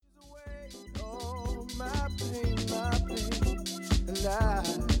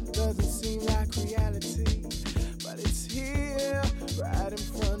seem like reality, but it's here, right in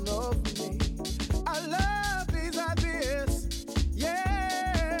front of me. I love days like this,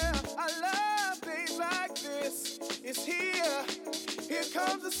 yeah. I love days like this. It's here, here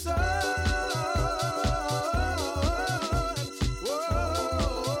comes the sun.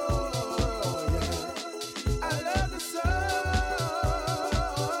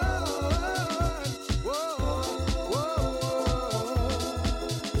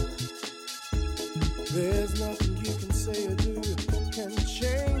 There's nothing you can say or do can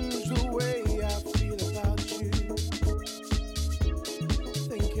change the way I feel about you.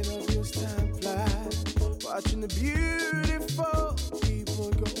 Thinking of you as time flies, watching the beautiful people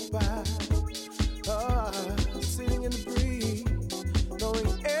go by. Sitting in the breeze, knowing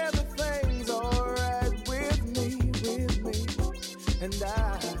everything's alright with me. And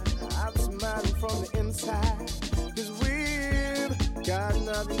I'm smiling from the inside, 'cause we've got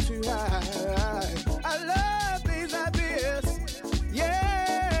nothing to hide. I love days like this,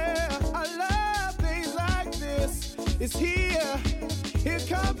 yeah. I love days like this. It's here, here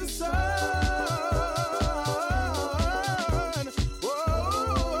comes the sun. Whoa,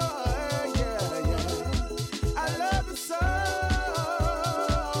 yeah. I love the sun.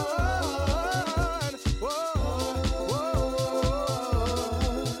 Whoa,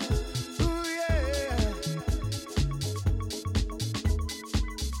 ooh, yeah.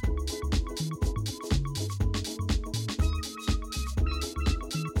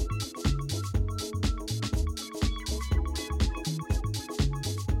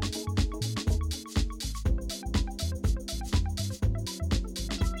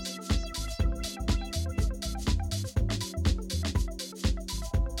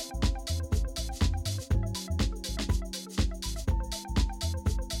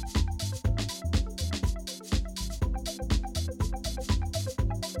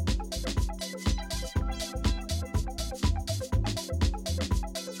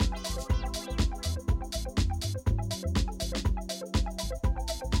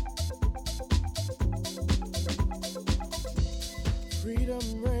 Freedom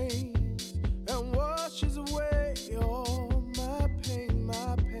reigns and washes away all my pain.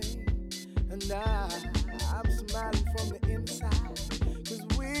 And I'm smiling from the inside, 'cause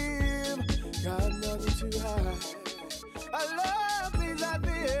we've got nothing to hide. I love things like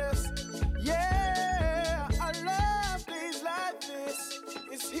this, yeah. I love things like this.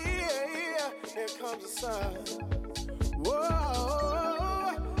 It's here, here comes the sun.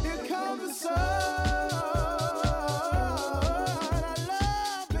 Whoa, here comes the sun.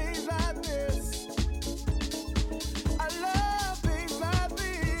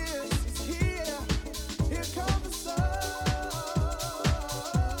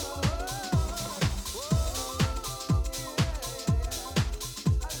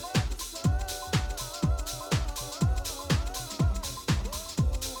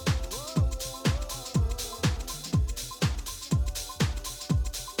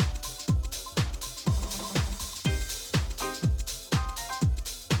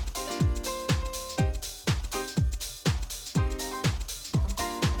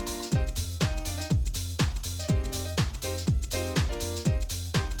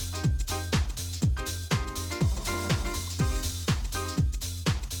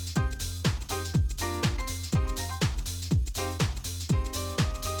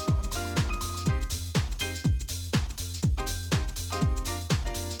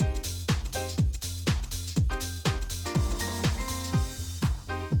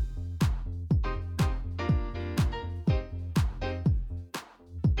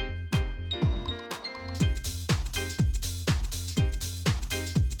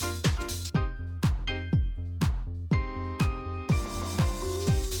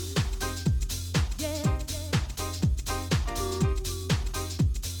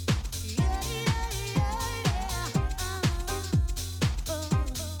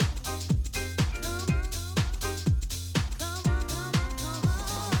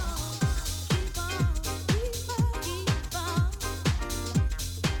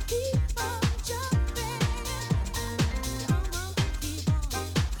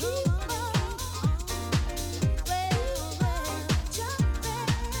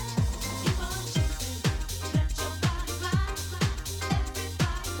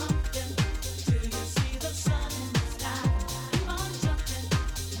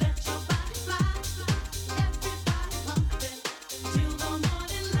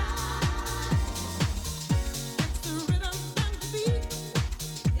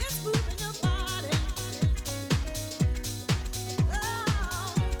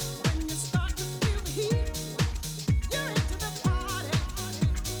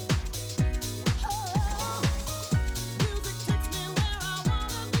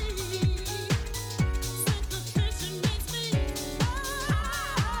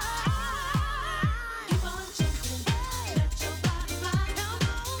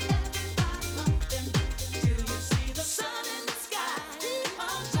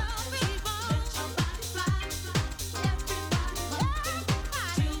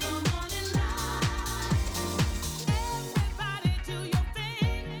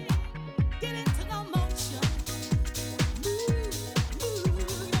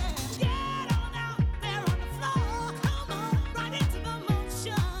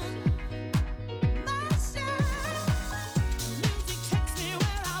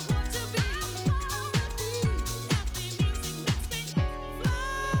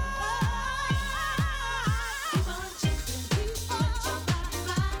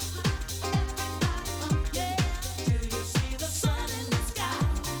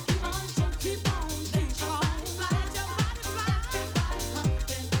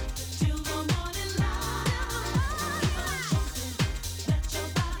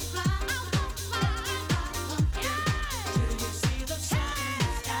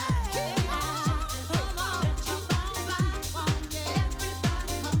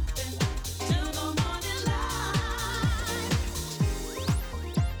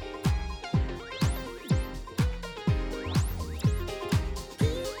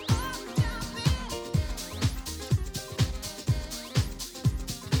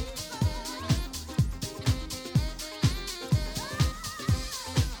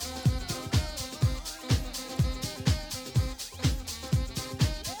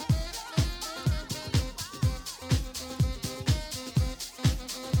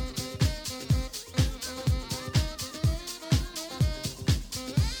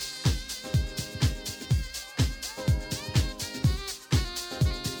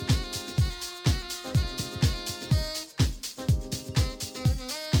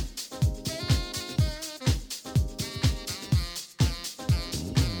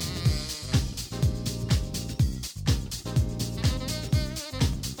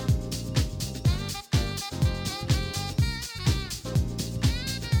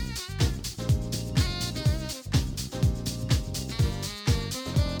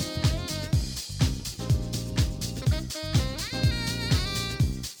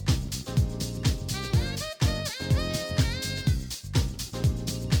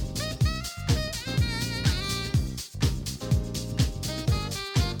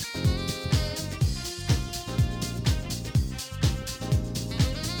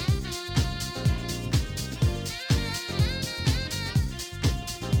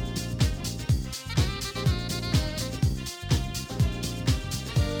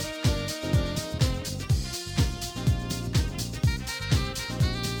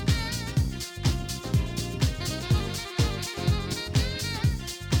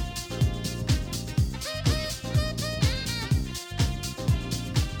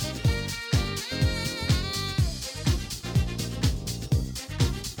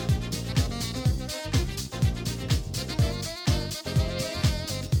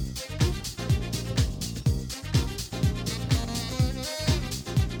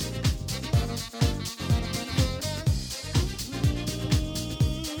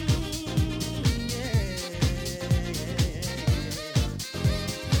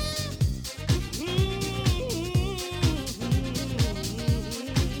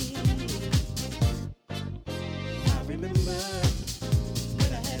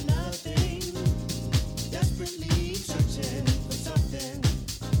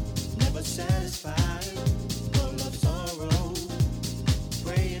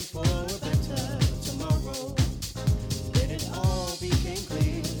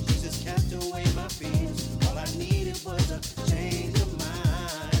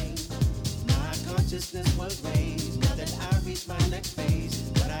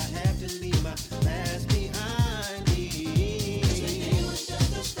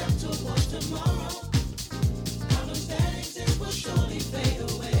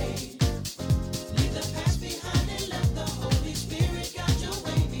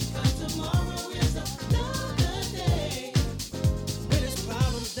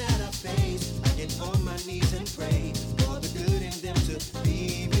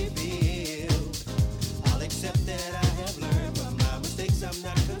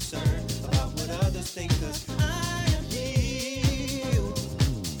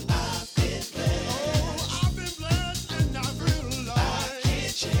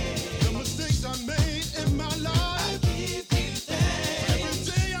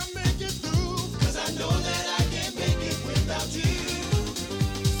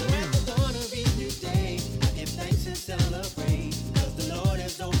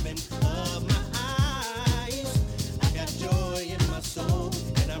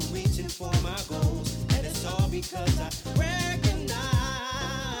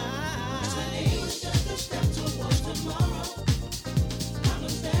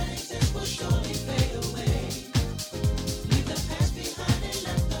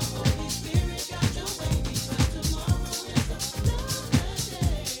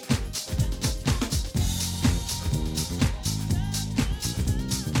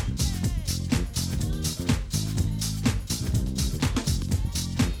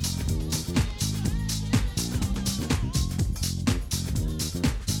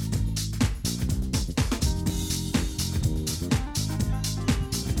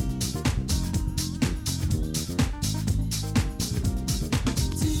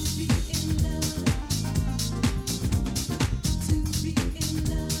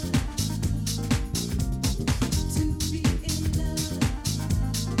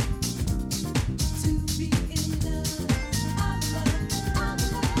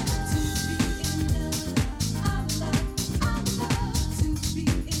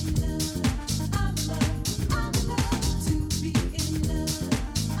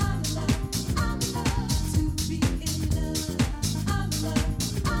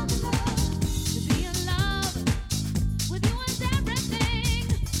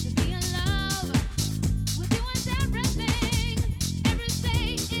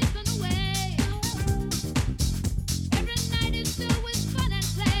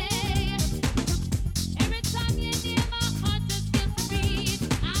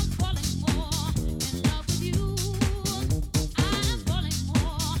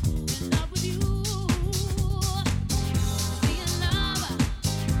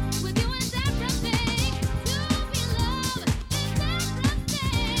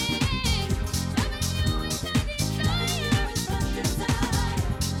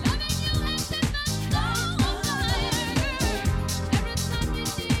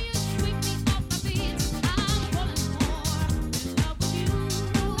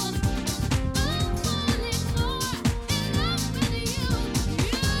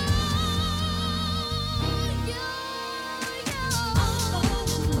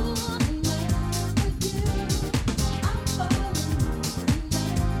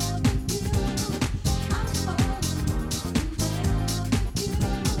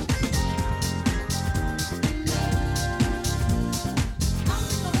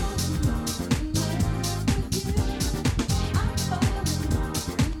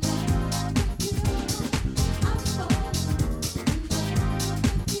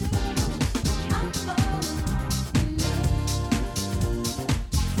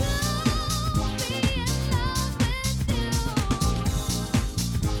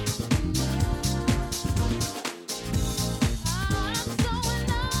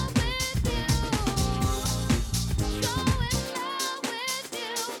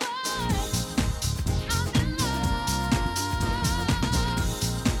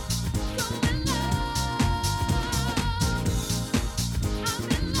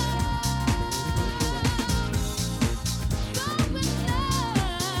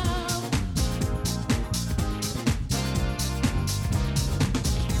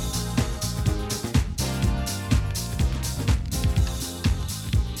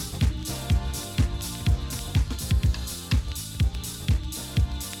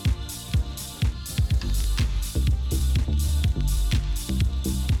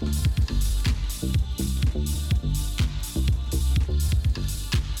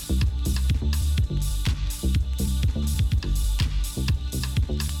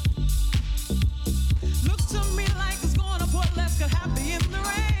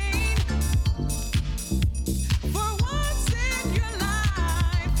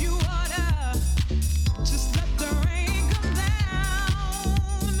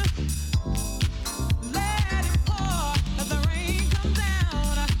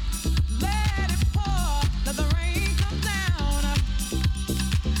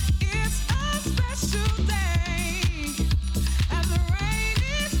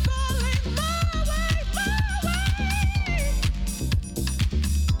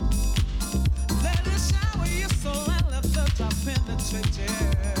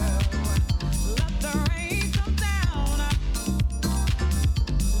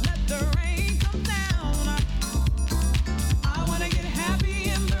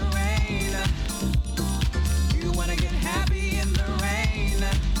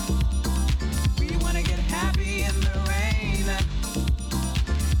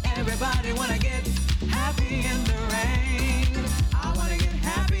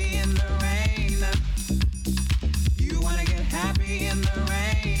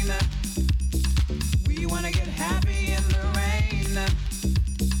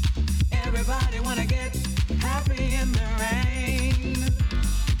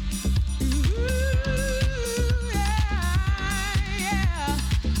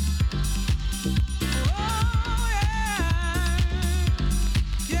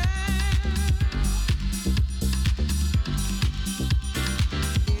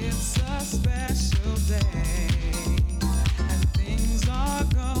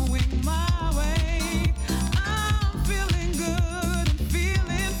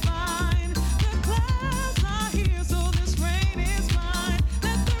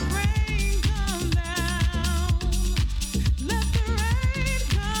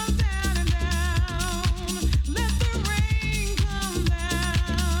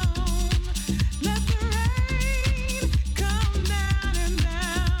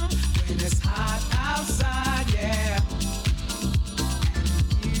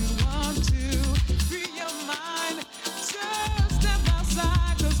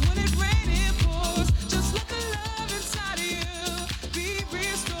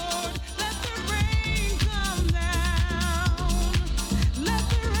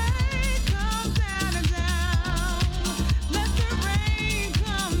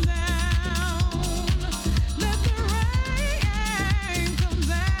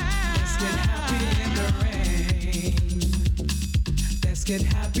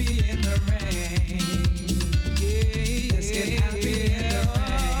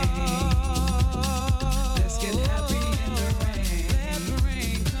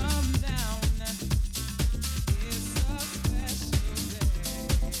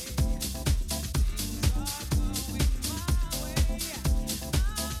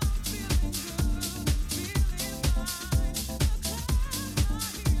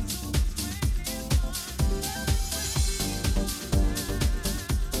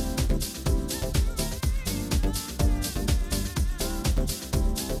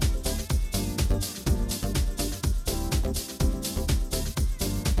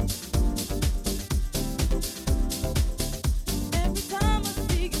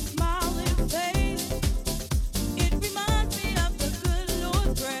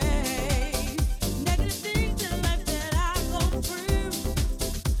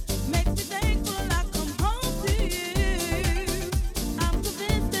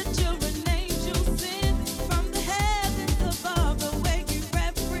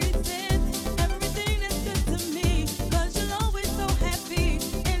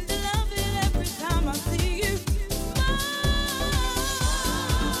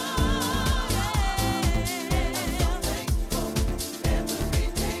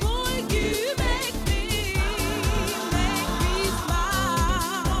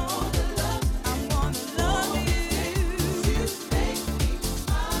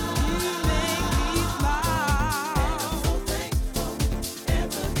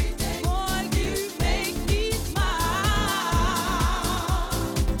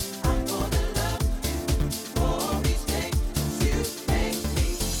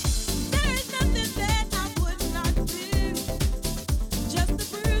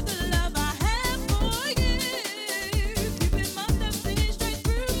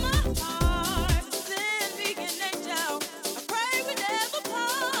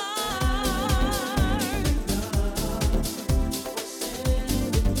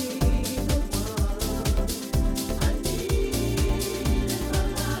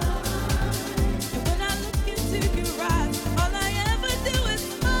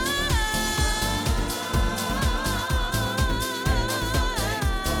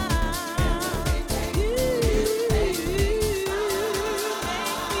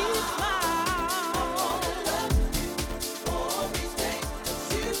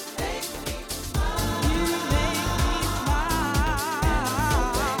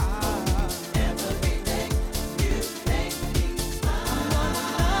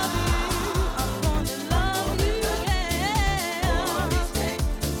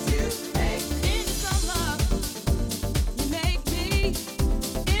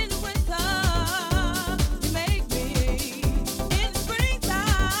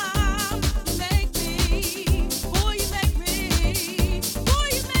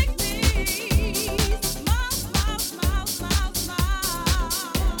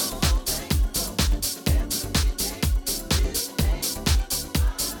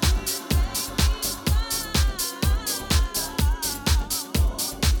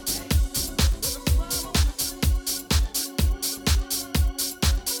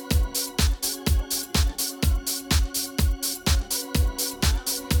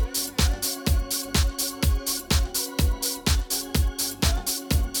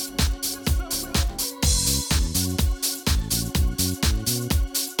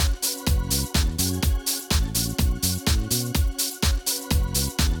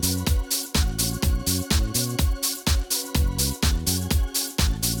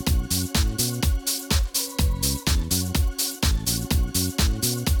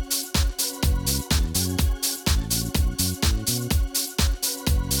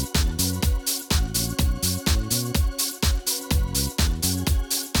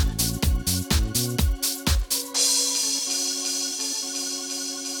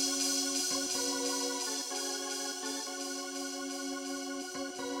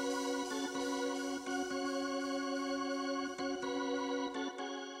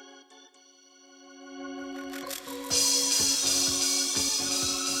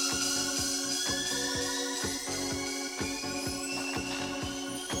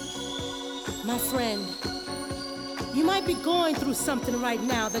 My friend, you might be going through something right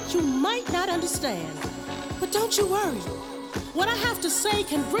now that you might not understand. But don't you worry. What I have to say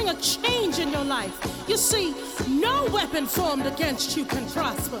can bring a change in your life. You see, no weapon formed against you can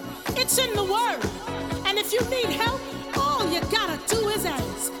prosper. It's in the Word. And if you need help, all you gotta do is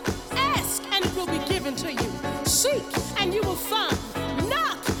ask. Ask, and it will be given to you. Seek, and you will find.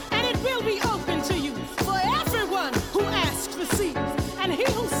 Knock, and it will be open to you. For everyone who asks receives, and he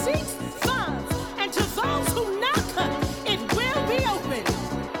who seeks finds. And to those who knock, it will be open.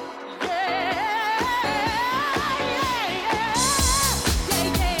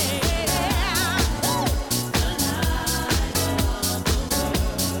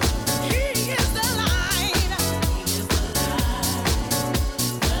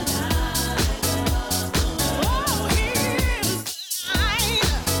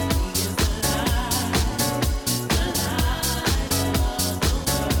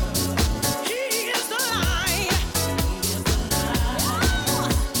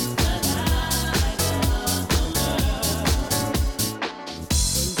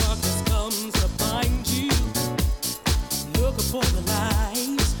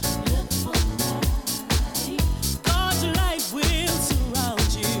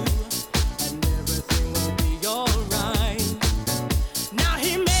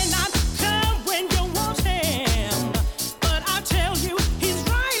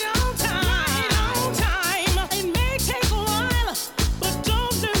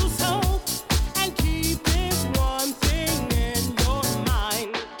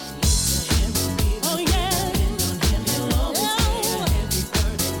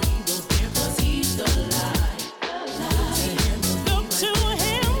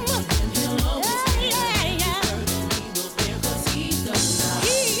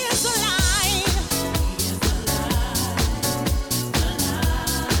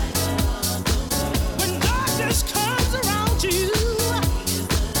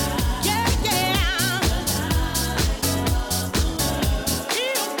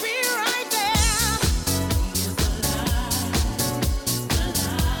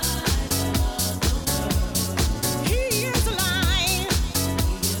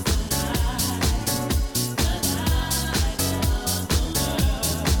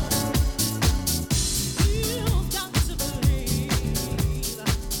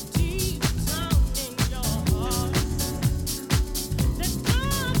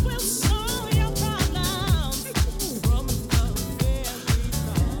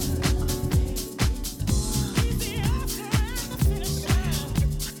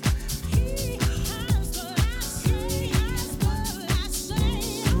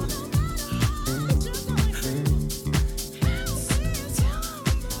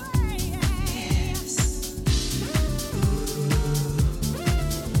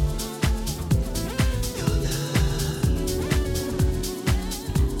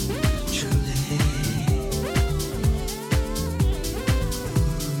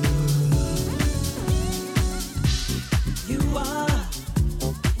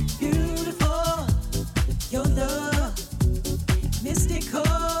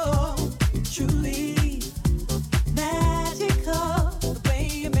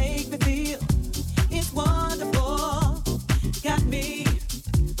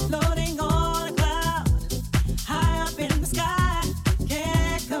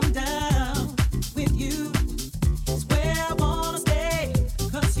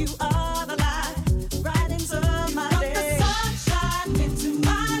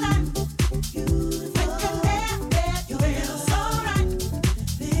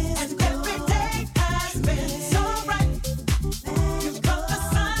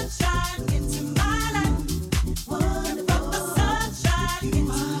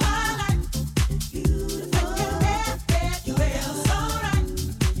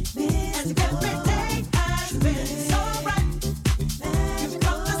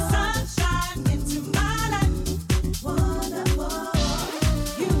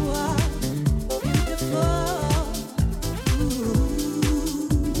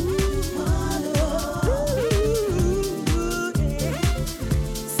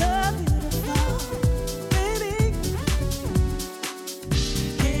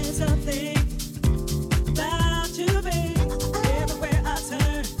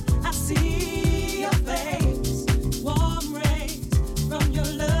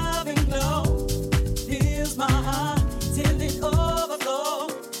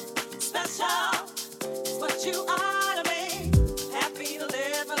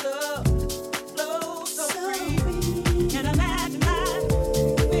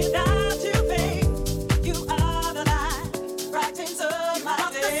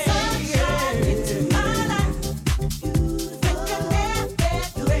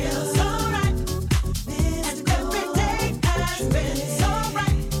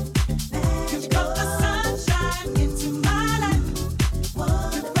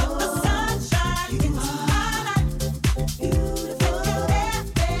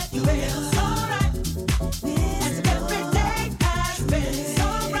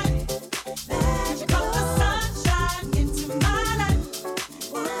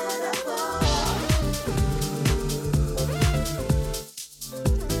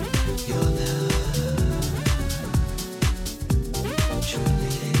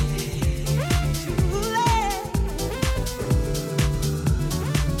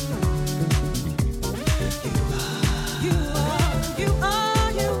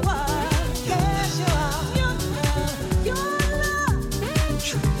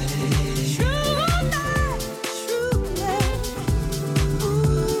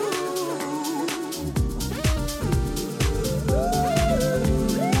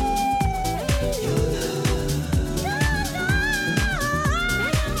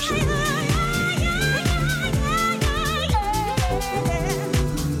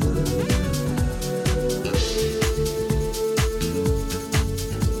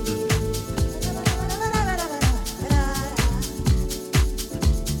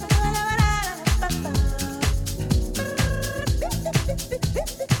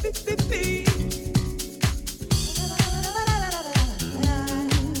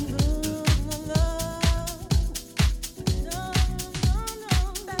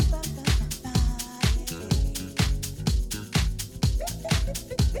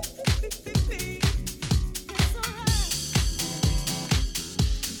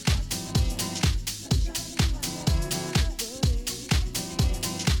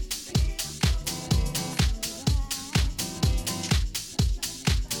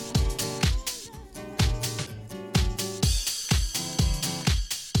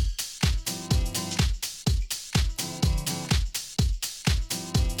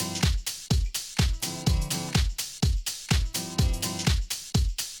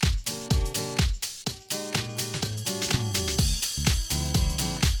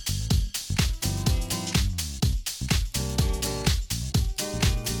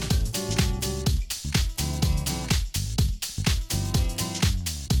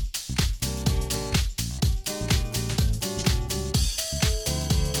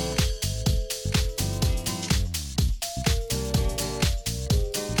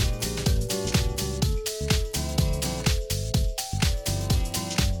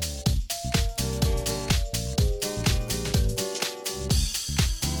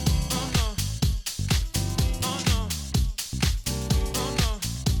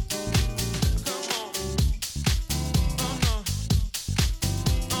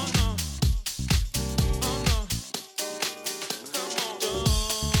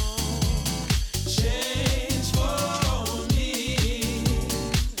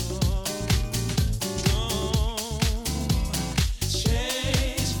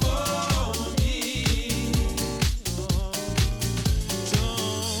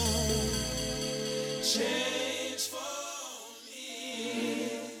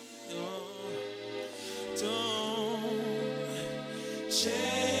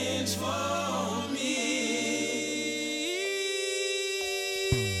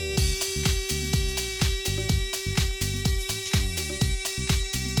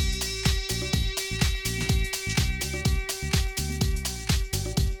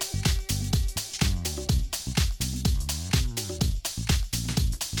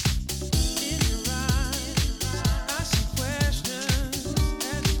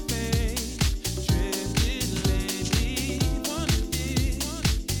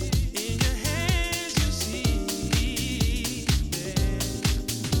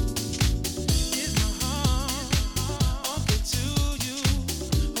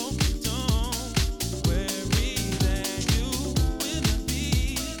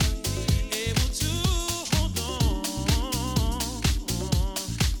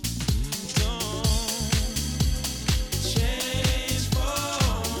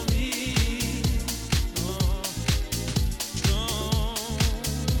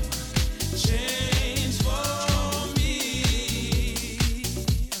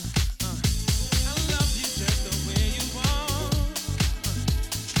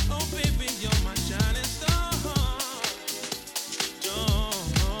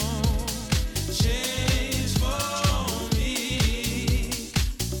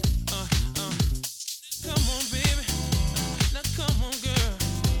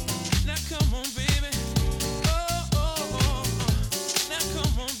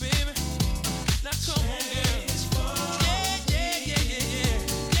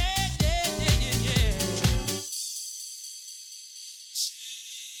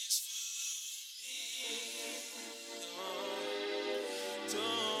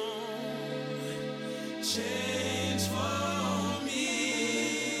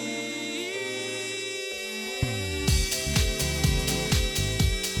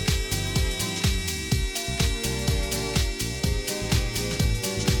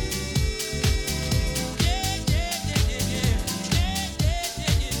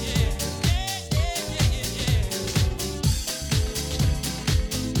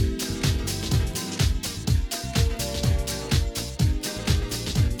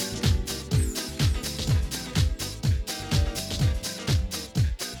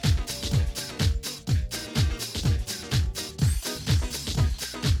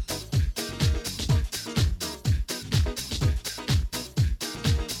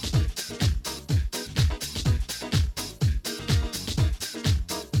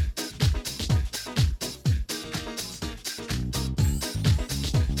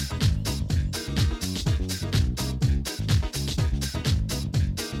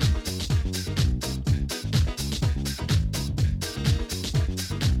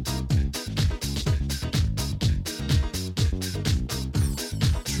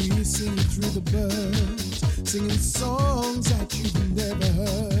 singing songs that you've never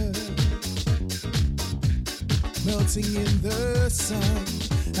heard, melting in the sun,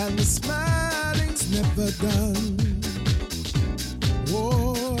 and the smiling's never done.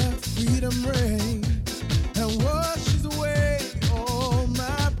 Oh, freedom reigns and washes away all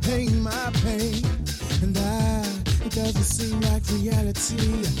my pain, and it doesn't seem like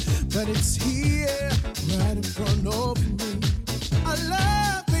reality, but it's here, right in front of me. I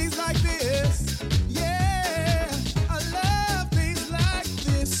love things like this, yeah, I love things like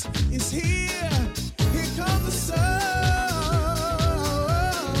this. It's here, here comes the sun.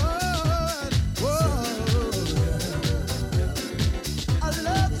 Whoa, I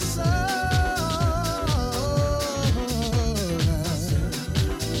love the sun.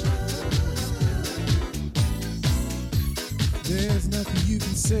 There's nothing you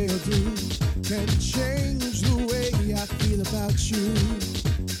can say or do can change the way I feel about you.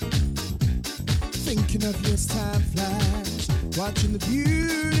 Thinking of you as time flies, watching the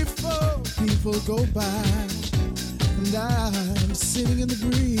beautiful people go by, and I'm sitting in the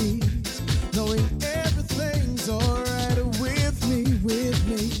breeze, knowing everything's alright with me,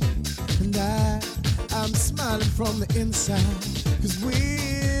 and I'm smiling from the inside, 'cause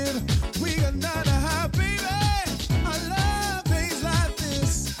we are not a high, baby. I love things like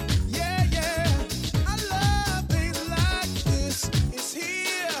this.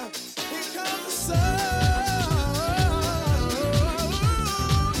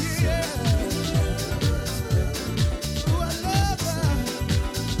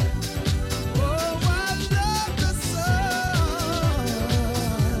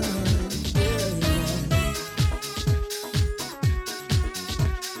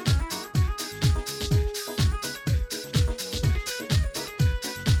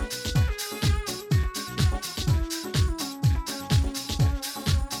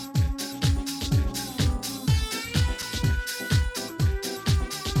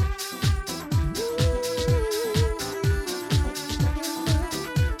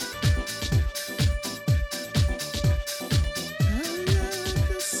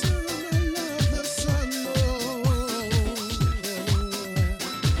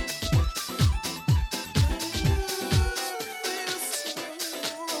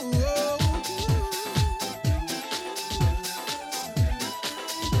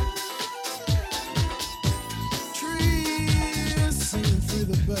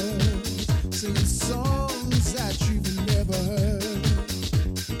 lovers singing songs that you've never heard,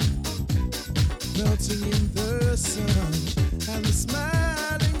 melting in the sun, and the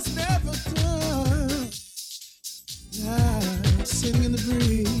smiling's never done. I'm sitting in the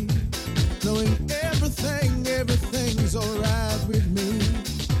breeze, knowing everything's alright with me,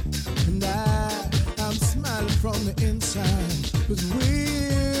 and I'm smiling from the inside, 'cause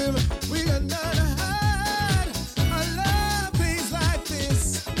we got nothing to hide. I love days like this,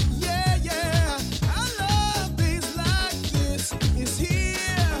 yeah. I love days like this. It's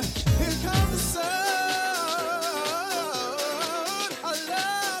here comes the sun. I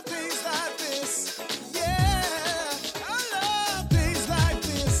love days like this, yeah. I love days like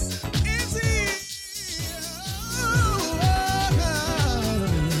this. It's here.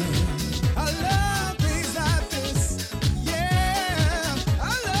 I love days like this, yeah.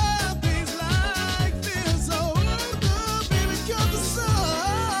 I love days like this. Oh, baby, come the sun.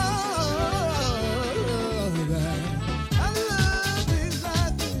 I love days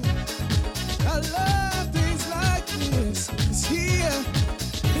like this. I love days like this. It's here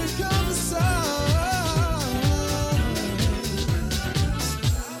comes the sun.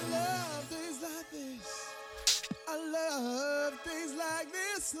 I love days like this. I love days like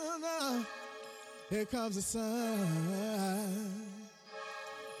this. No. Here comes the sun.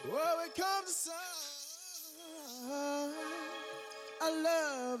 Oh, here comes the sun. I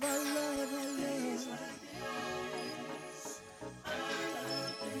love. Love days like this.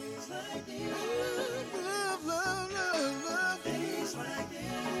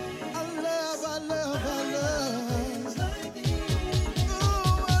 I love. Oh,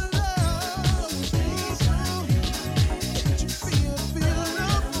 I love. Can't you feel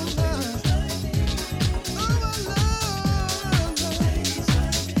love now? Oh, I love.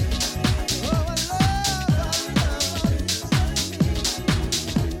 Oh, I love.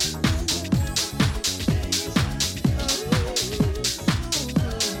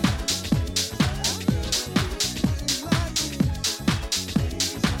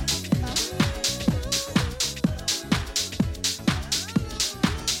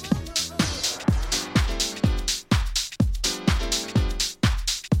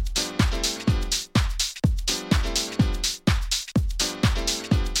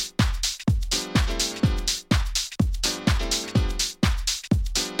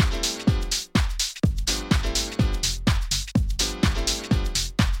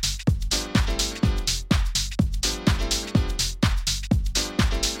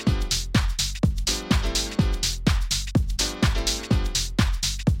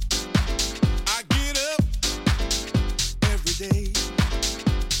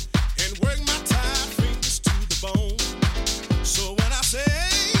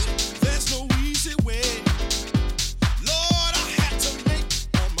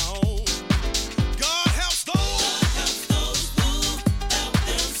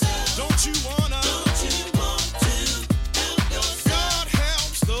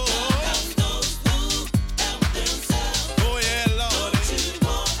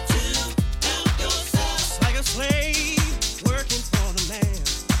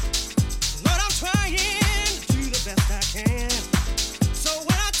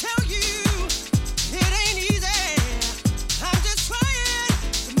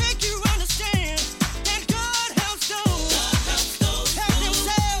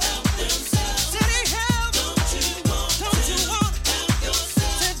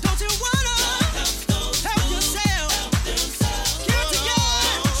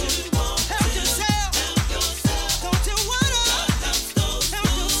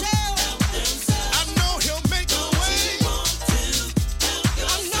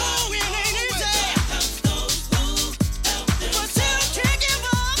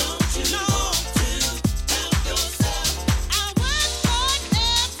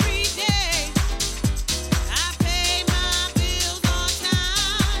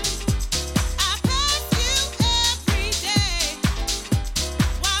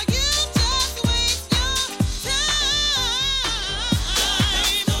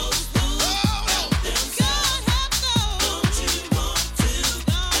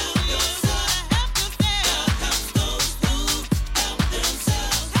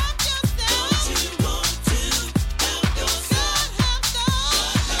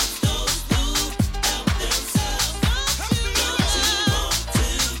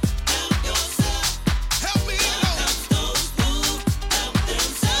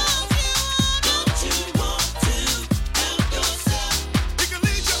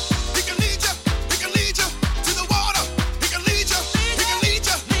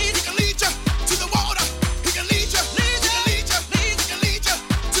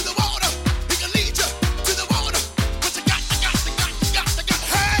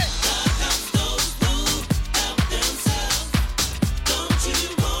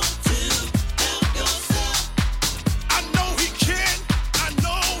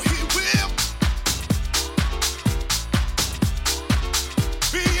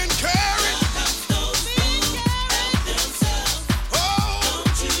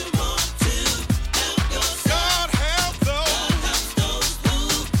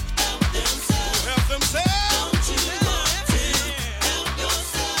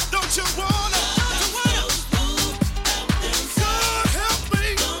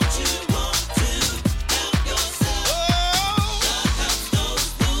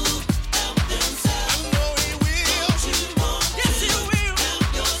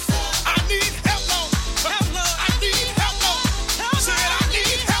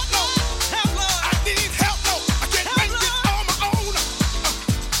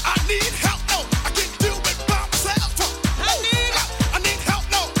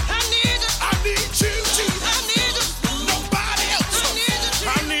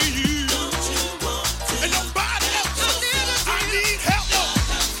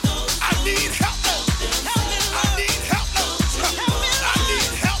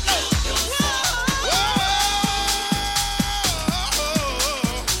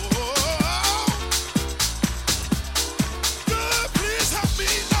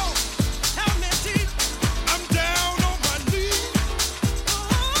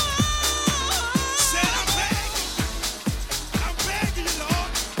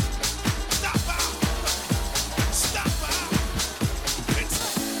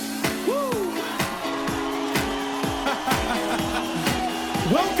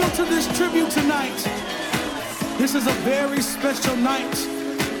 tribute tonight. This is a very special night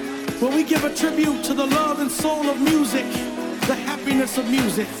where we give a tribute to the love and soul of music, the happiness of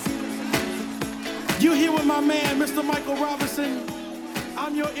music. You're here with my man, Mr. Michael Robinson.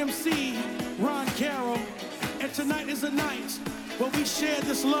 I'm your MC, Ron Carroll. And tonight is a night where we share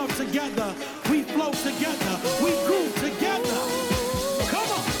this love together. We flow together. We groove together. Come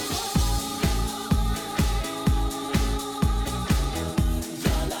on.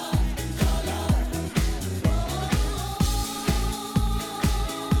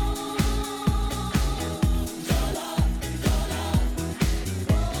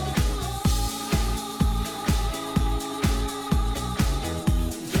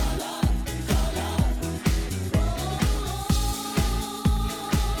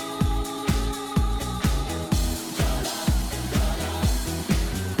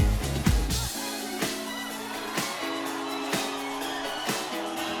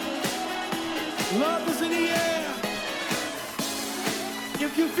 Love is in the air.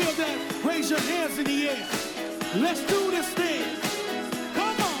 If you feel that, raise your hands in the air. Let's do this thing.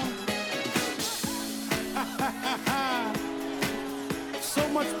 Come on. So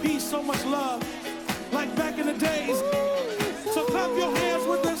much peace, so much love, like back in the days. So clap your hands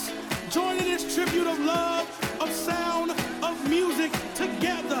with us. Join in this tribute of love, of sound, of music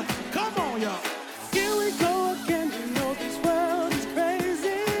together. Come on, y'all. Here we go again. You know this world is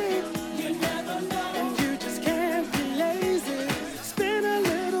crazy. You never know. And you just can't be lazy. Spend a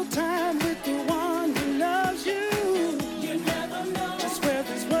little time with the one who loves you. You never know. Just where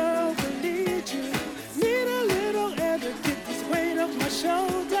this world will lead you. Need a little air to get this weight off my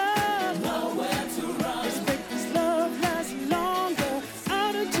shoulder. Nowhere to run. Let's make this love last longer.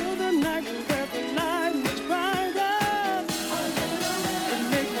 Out until the night where the light much brighter. And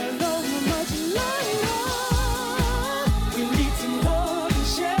make my love much longer. We need some more to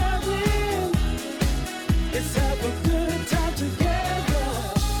share in. Let's have a good time together.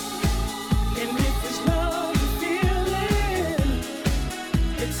 And if it's love you're feeling,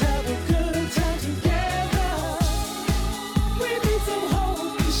 let's have a good time together. We need some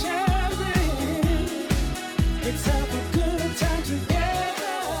hope to share in. Let's have a good time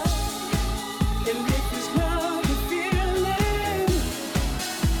together. And if it's love you're feeling,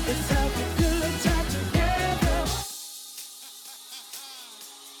 let's have a good time together.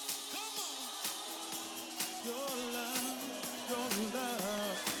 Your love, your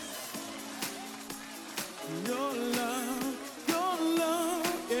love, your love, your love,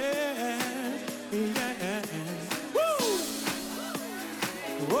 yeah, yeah. Woo!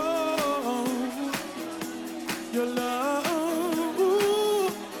 Whoa, your love,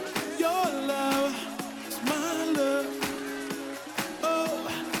 ooh, your love, it's my love. Oh,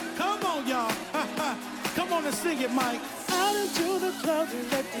 come on, y'all. Come on and sing it, Mike. Out into the club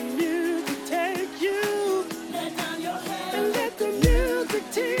and let the music take you. Let down your head and let the music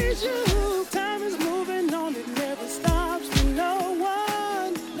teach you. Time is moving on, it never stops for no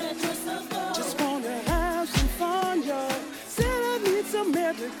one. Let yourself go. Just wanna have some fun, y'all. Said I need some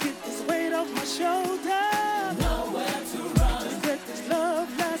air to get this weight off my shoulder. Nowhere to run. Just let this love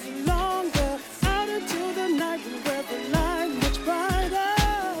last longer. Out until the night where the light much brighter.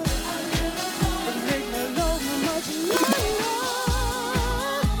 And make my love much longer.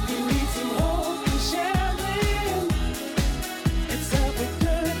 We need some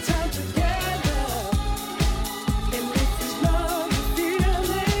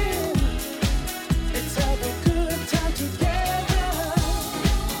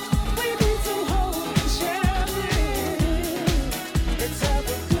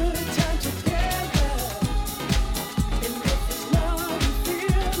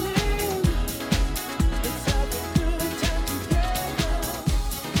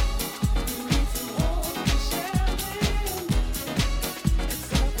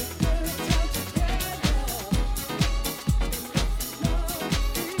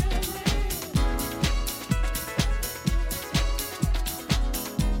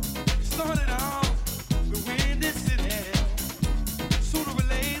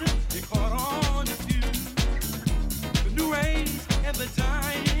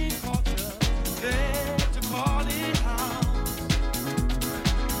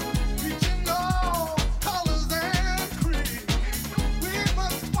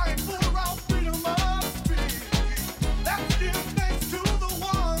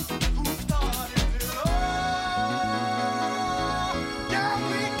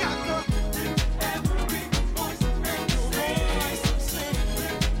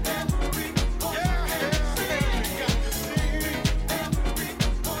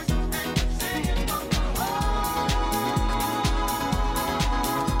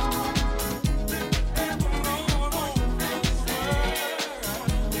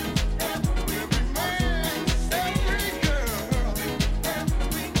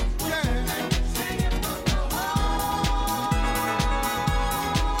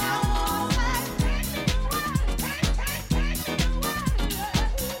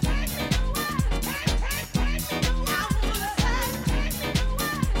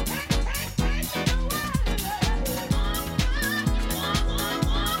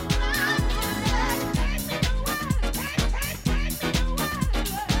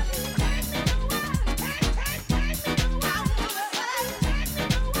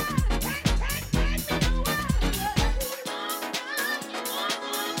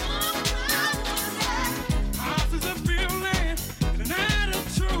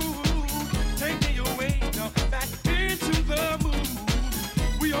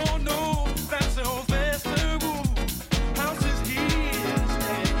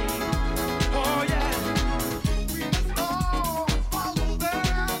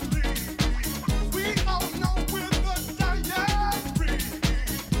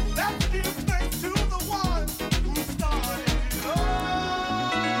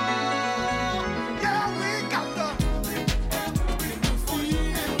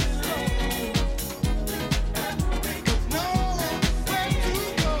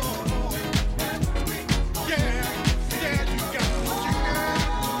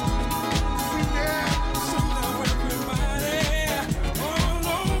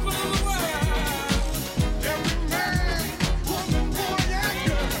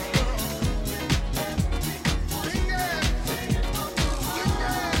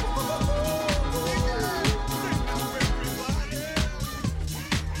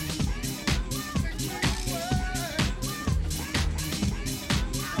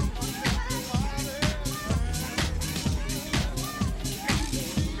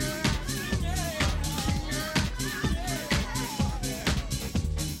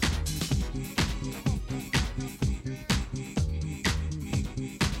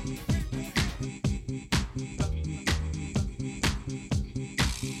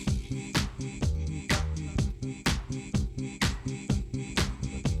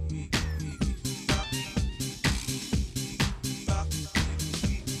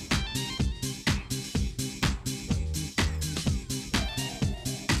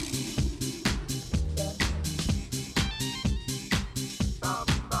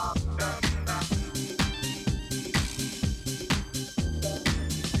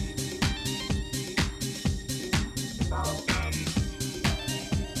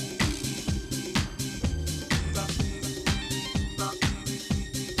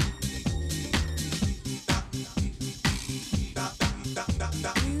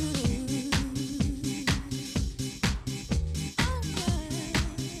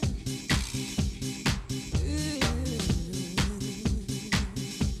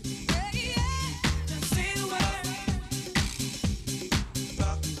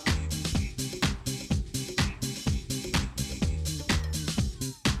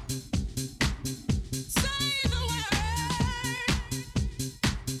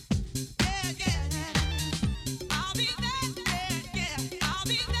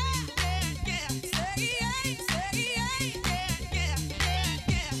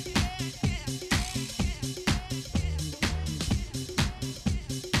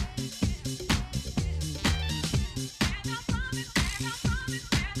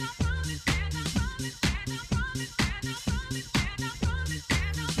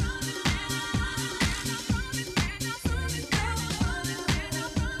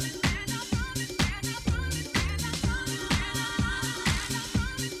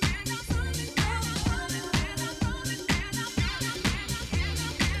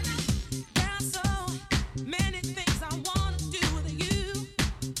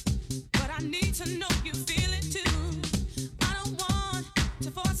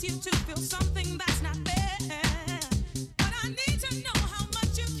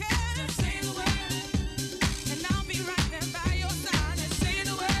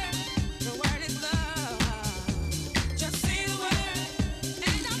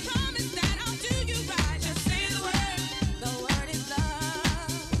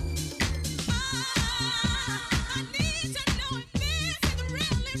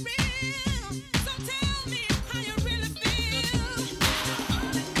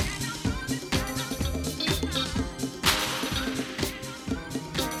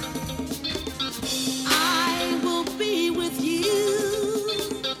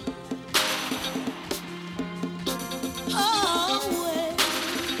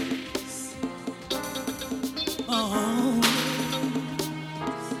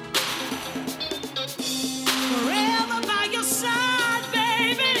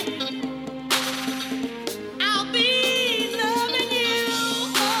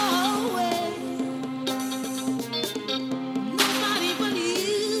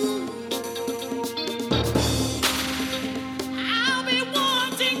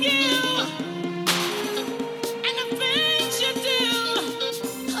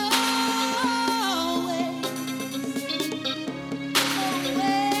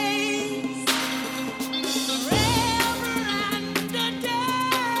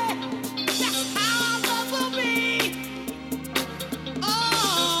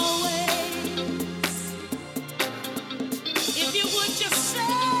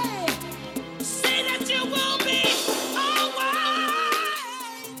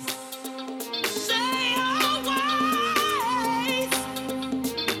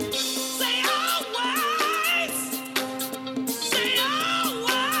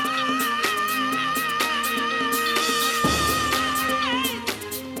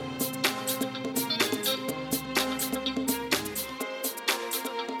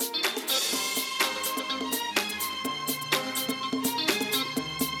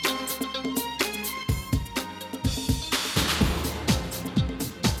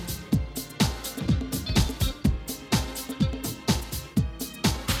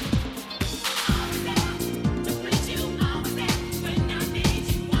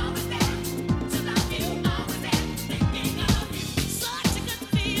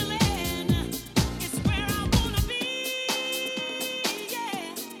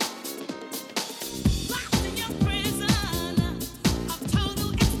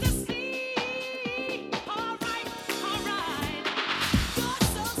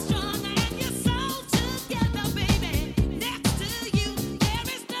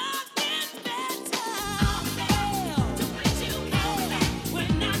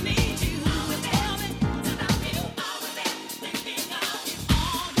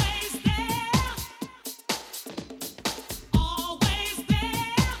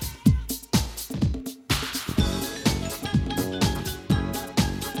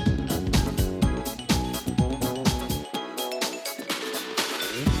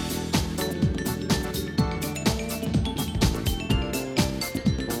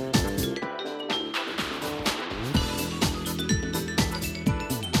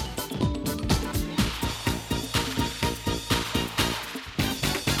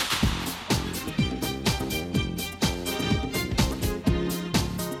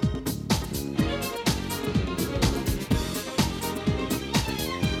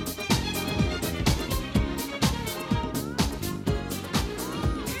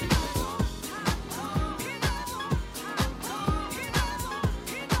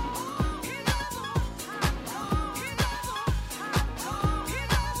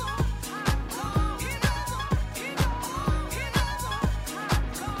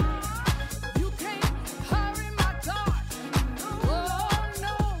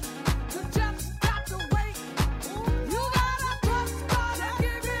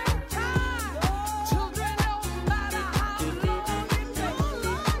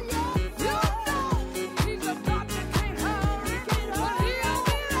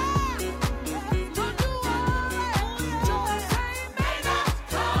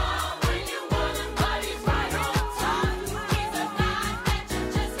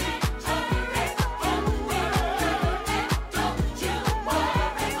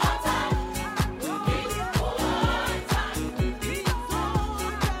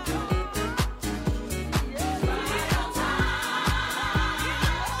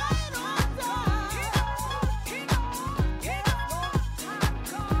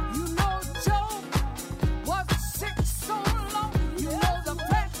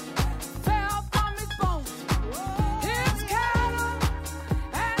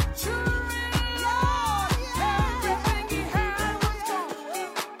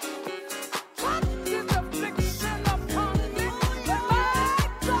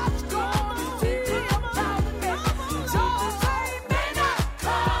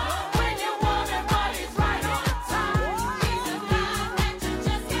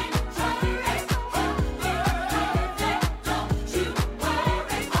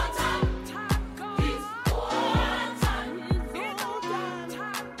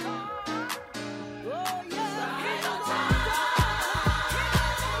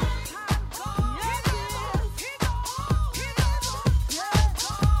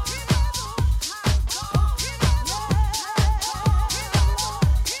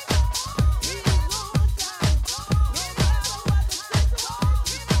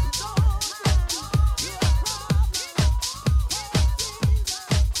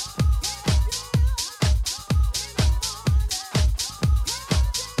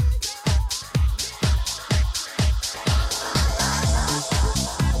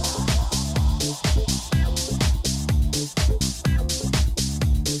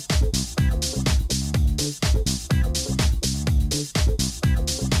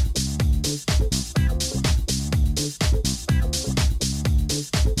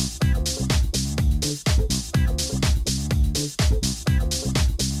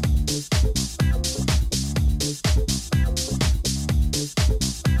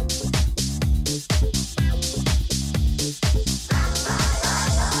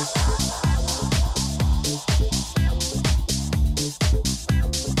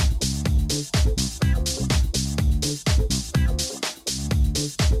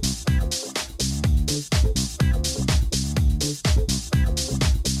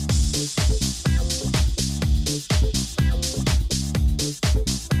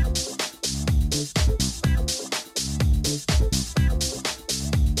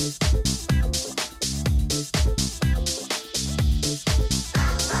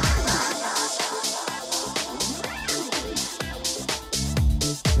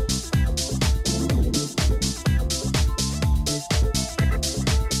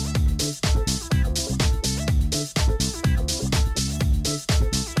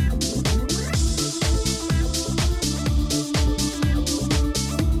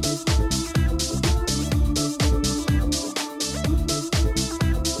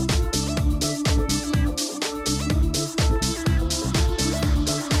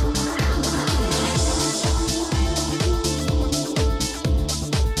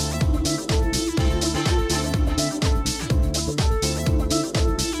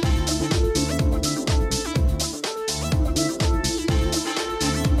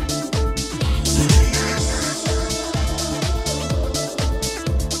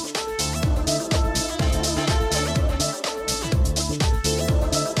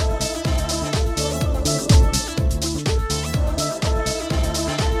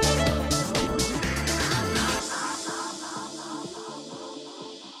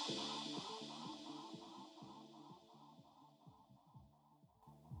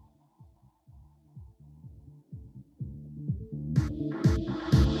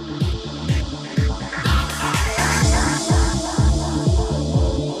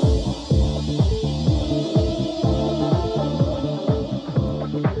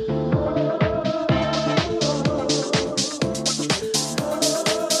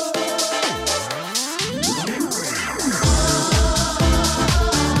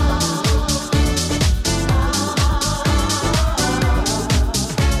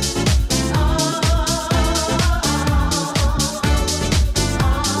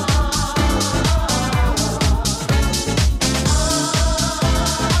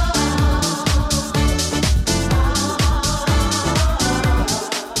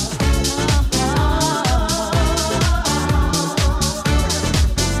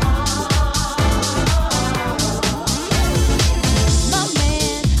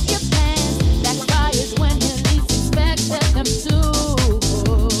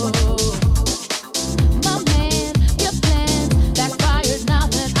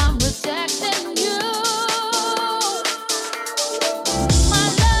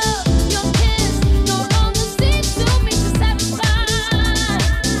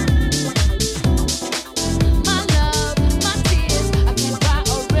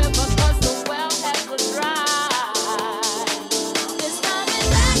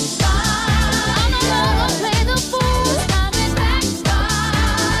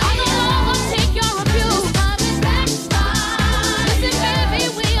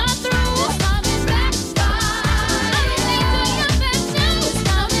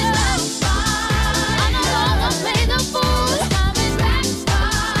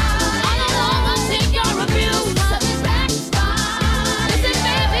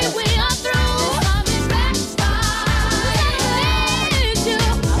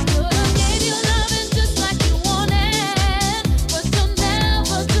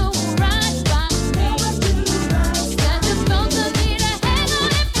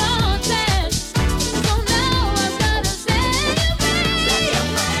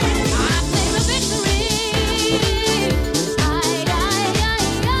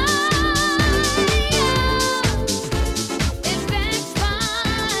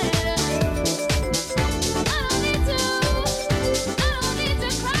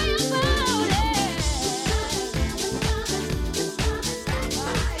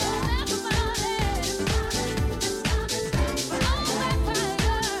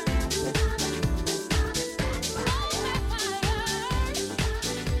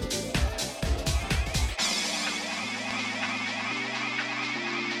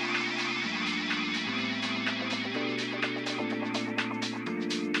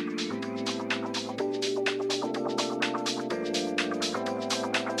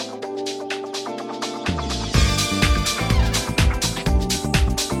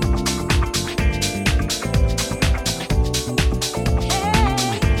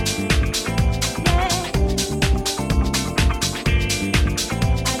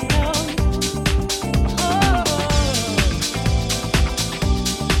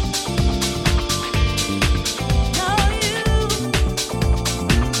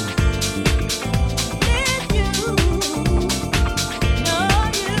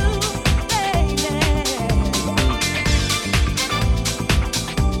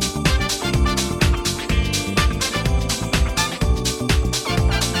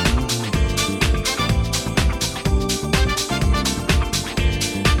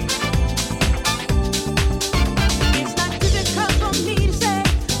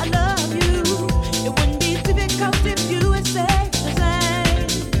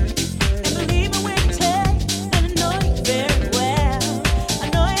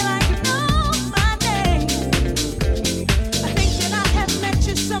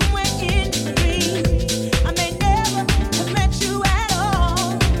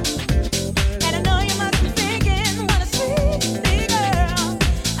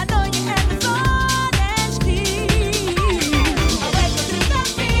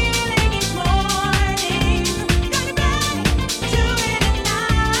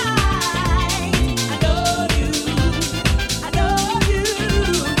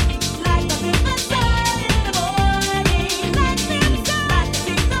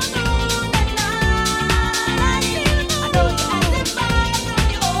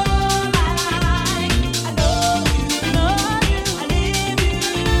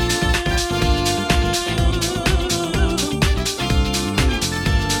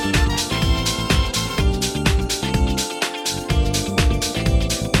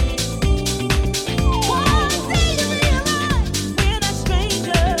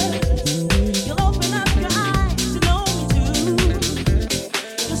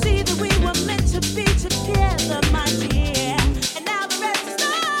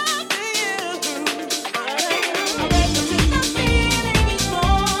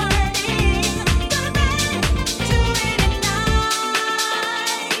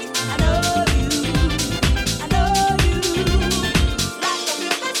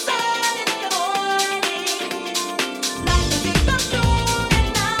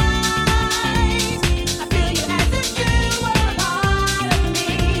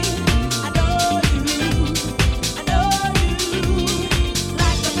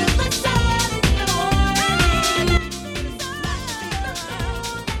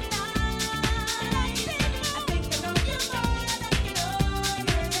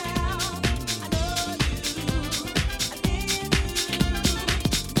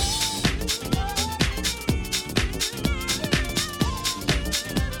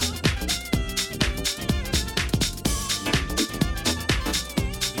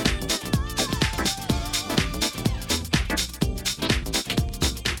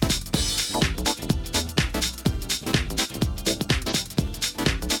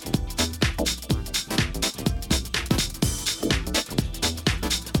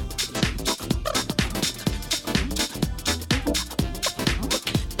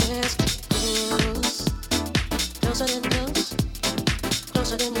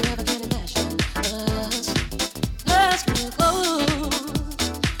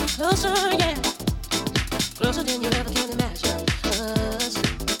closer, yeah, closer than you ever can imagine us.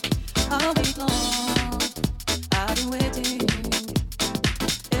 All week long, I've been waiting.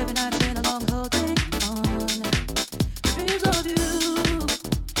 Every night, been along, holding on. Dreams of you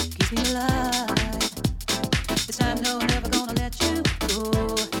keep me alive. This time, no, never gonna let you go.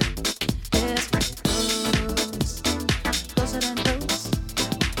 Let's get close, closer than close,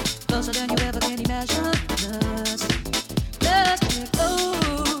 closer than you ever can imagine us. Let's get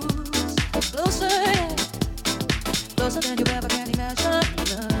close, closer, yeah, closer than you ever can imagine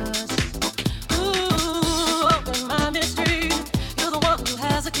us. Ooh, open my mystery. You're the one who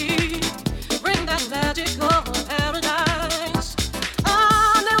has a key. Bring that magical paradise.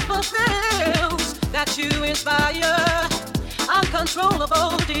 I never fails that you inspire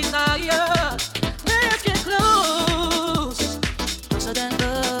uncontrollable desire. Let's get close, closer than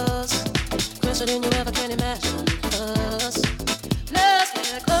close, closer than you ever can imagine us. Let's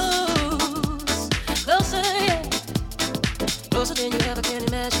get close, closer, yeah, closer than you ever can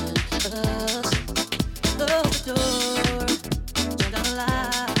imagine us. Close the door, turn down the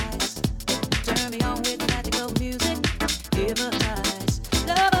lights, turn me on with magical music, hypnotize.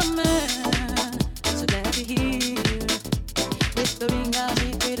 Love a man, so glad you're here, whispering our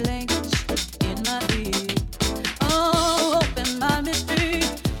secret language in my ear. Oh, open my mystery,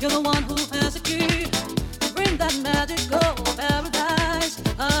 you're the one who has the key. Bring that magical paradise.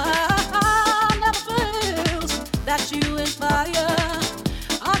 Never fails that you inspire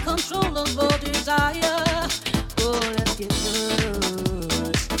uncontrollable desire. Oh, let's get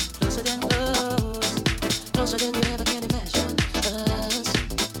close, closer than close, closer than you ever can imagine us.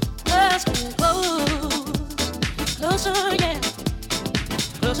 Let's get close, closer, yeah,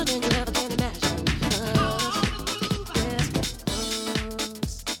 closer than you ever can imagine us. Let's get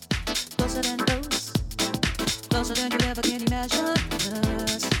close, closer than close, closer than you ever can imagine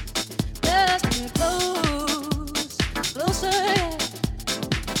us. Let's get close, closer, yeah,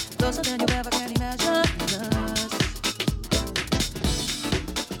 closer than you ever can imagine us.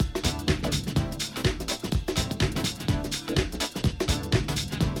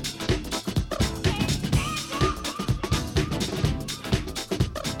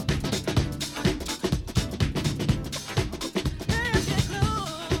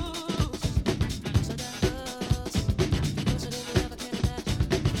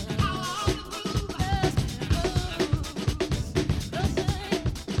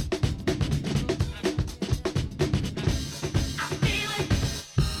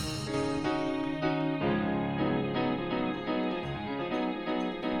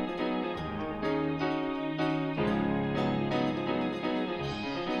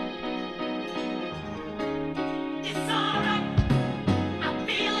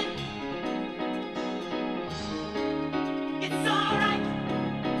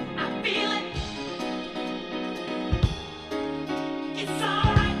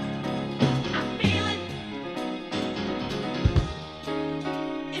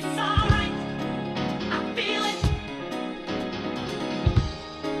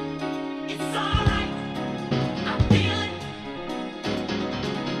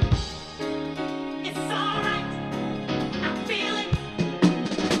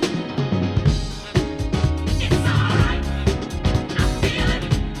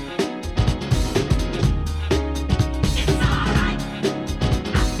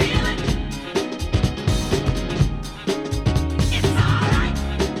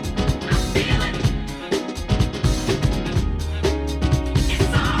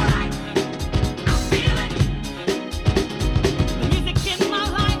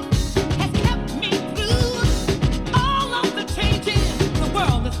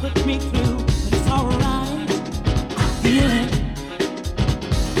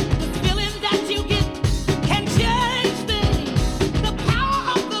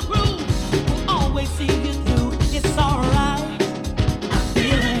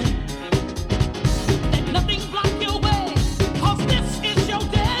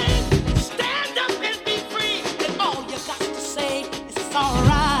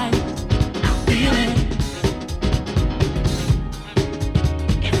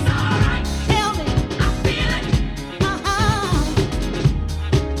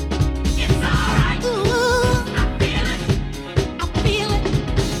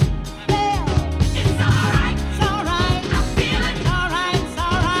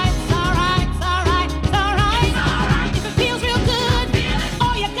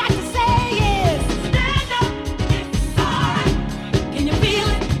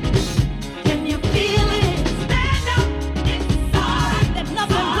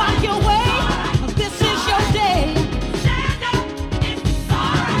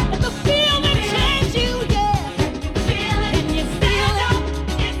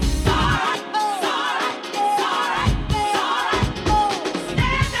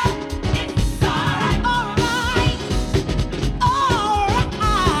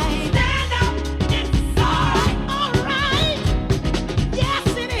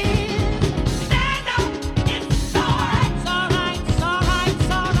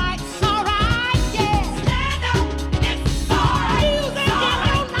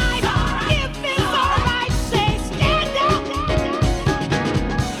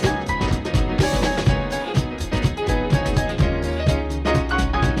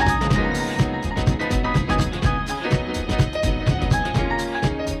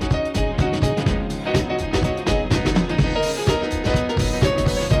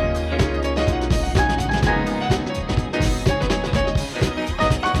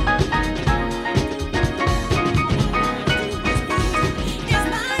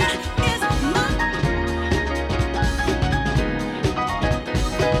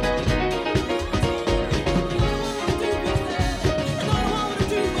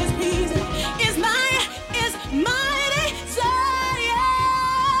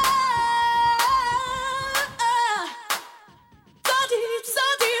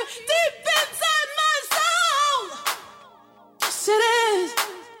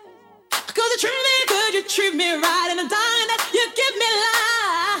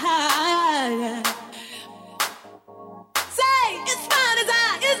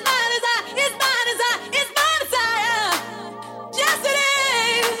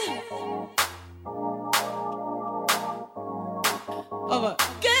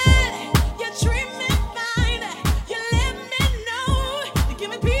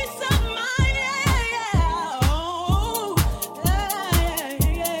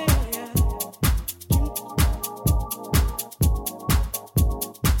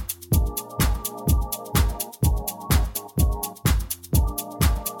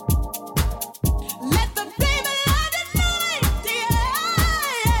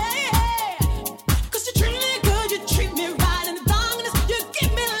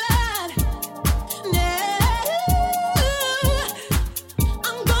 Give me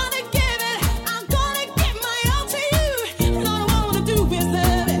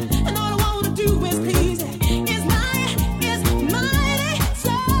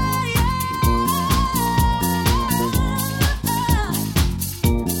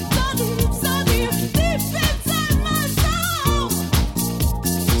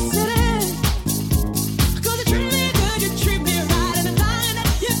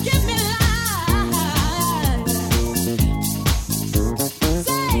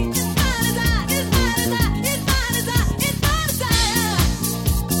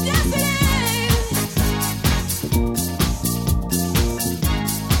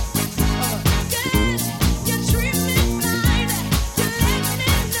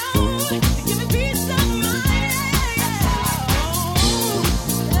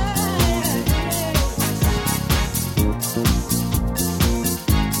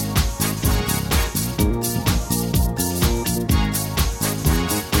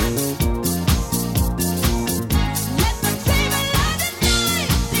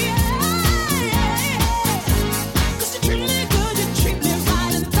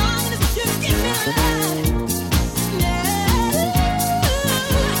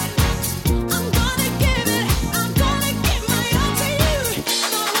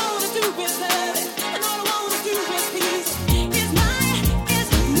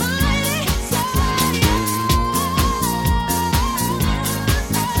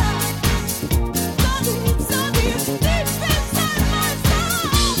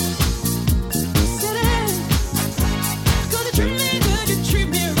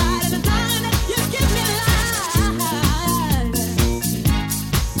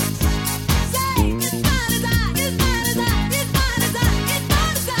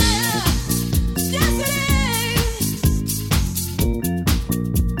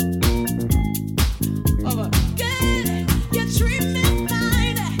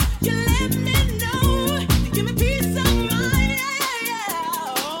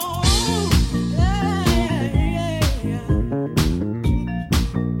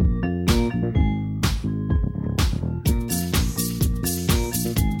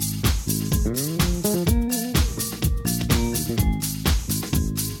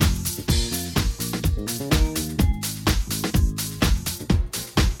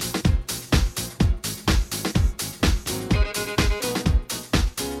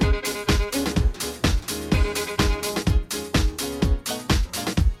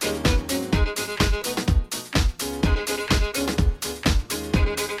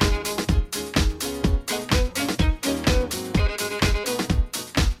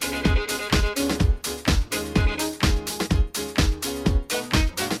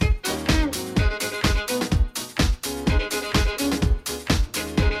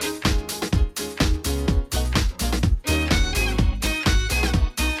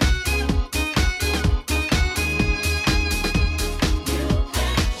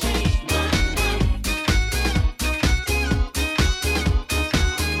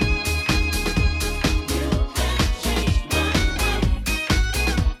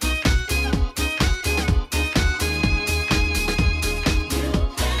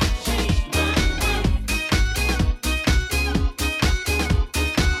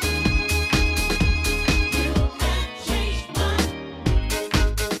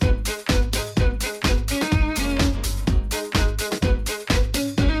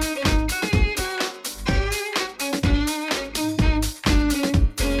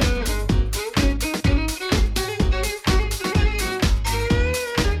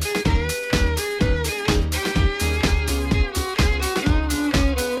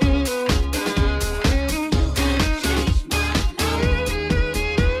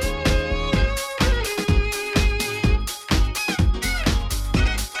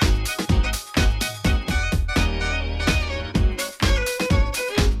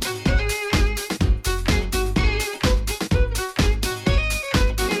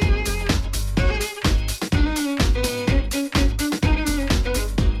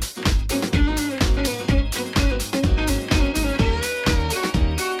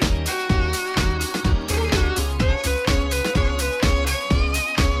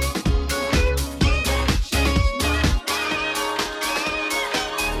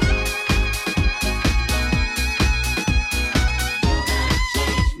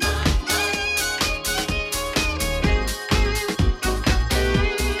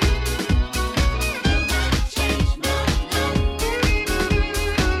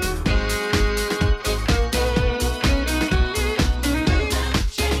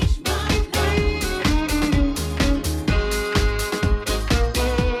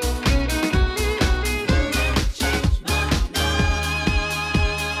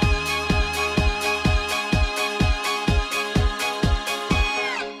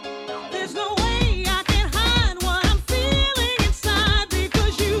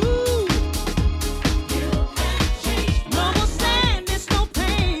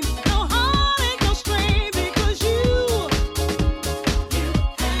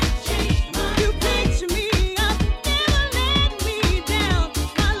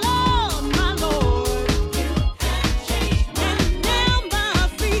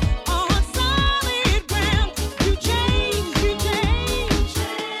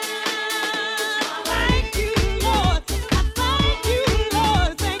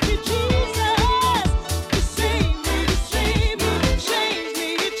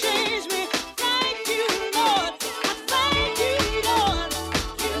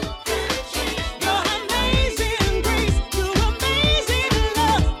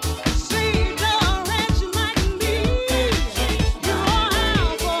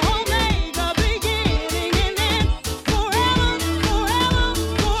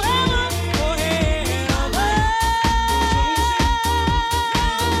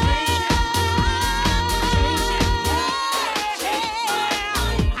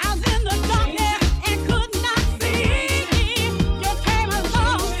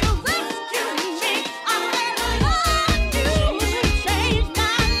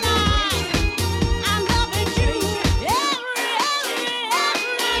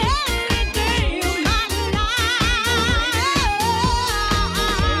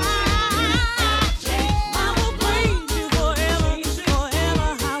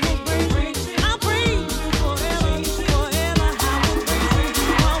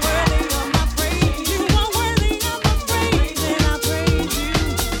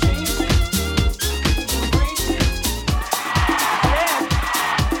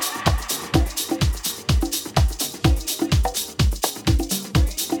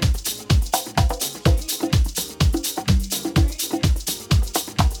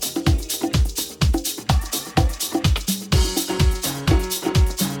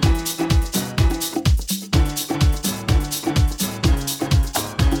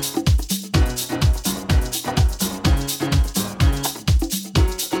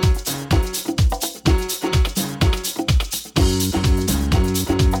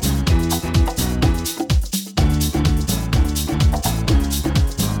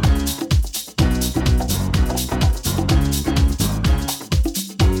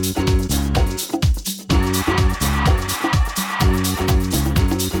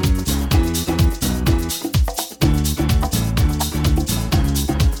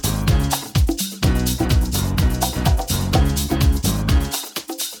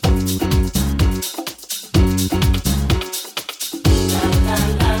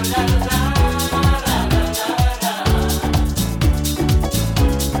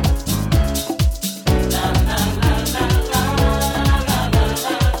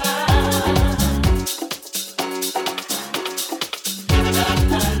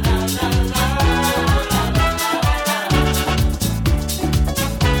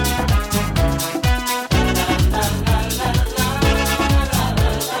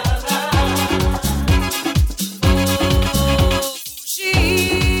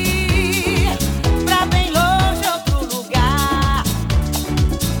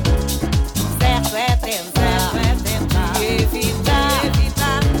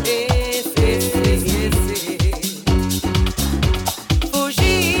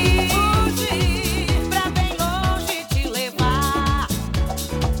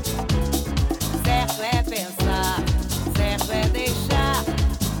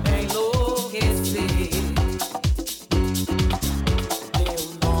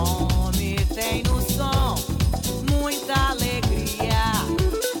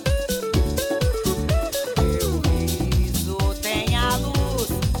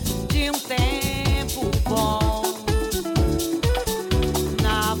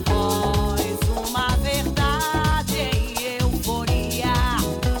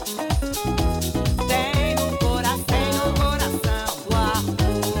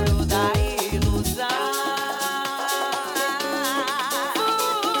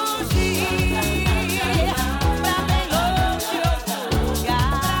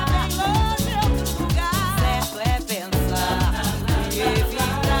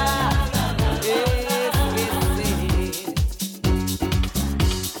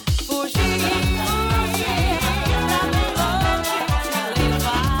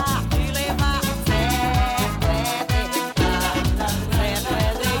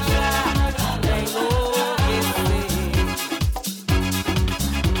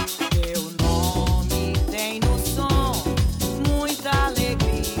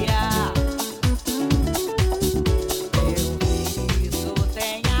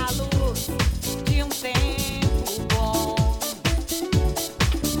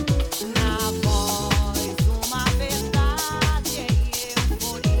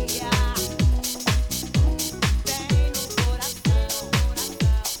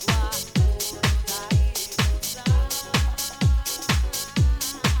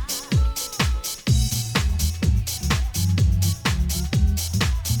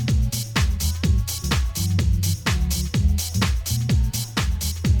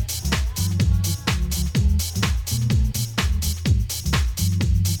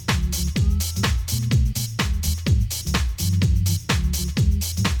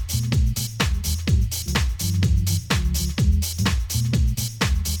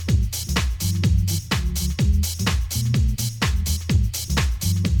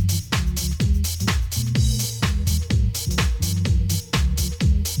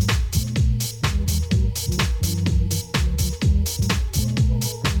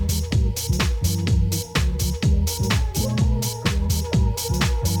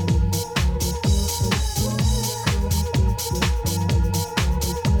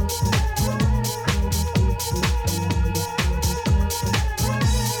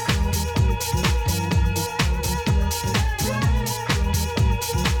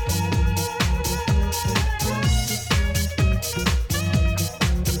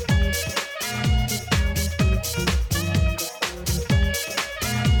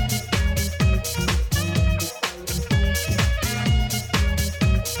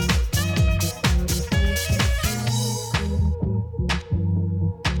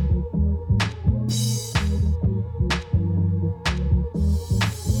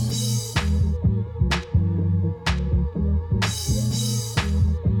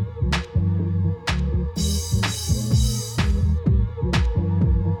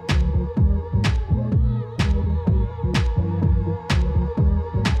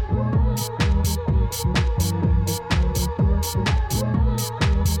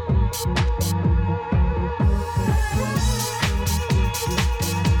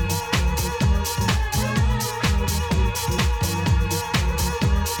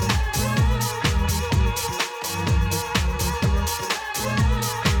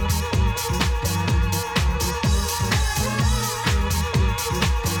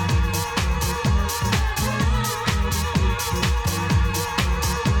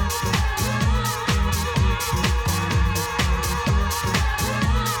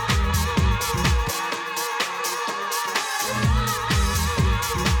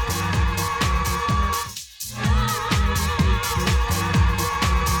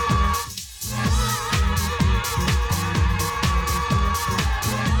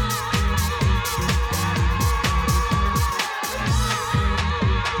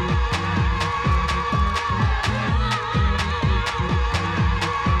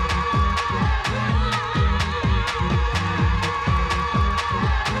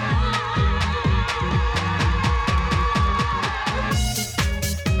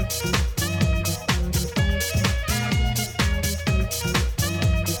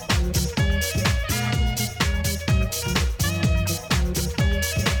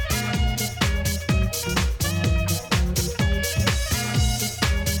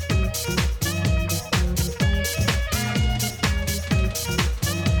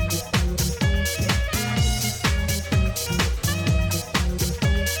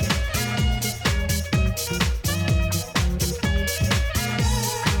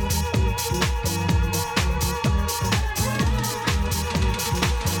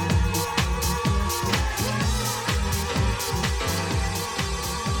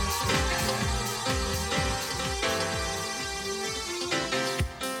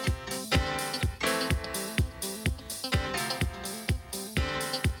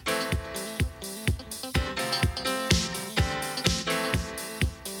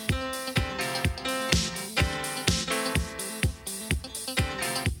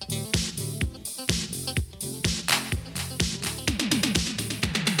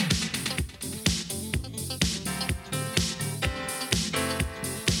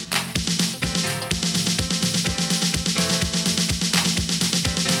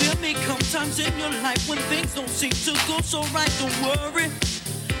times in your life when things don't seem to go so right, don't worry,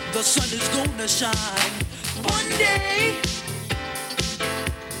 the sun is gonna shine one day.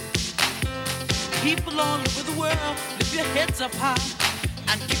 People all over the world, lift your heads up high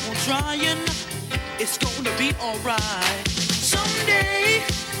and keep on trying. It's gonna be alright. Someday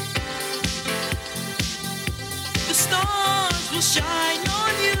the stars will shine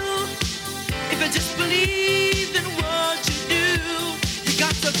on you if you just believe in what you do. You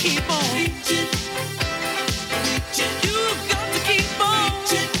got to keep on reaching, reaching. You got to keep on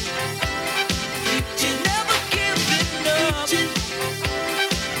reaching, reaching. Never giving up, reaching,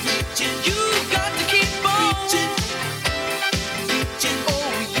 reaching. You got to keep on reaching, reaching.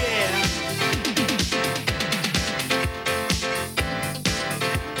 Oh yeah.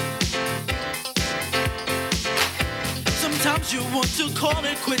 Sometimes you want to call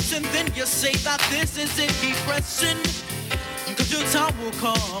it quits and then you say that this is it, keep pressing, cause your time will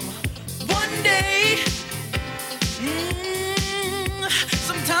come one day.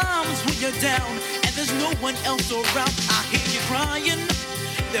 Sometimes when you're down and there's no one else around, I hear you crying,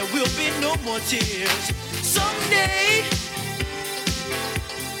 there will be no more tears. Someday,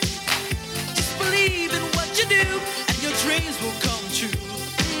 just believe in what you do and your dreams will come true.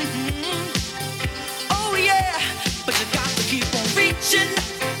 Oh yeah, but you got to keep on reaching,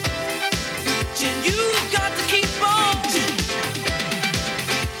 reaching. You got to keep on reaching,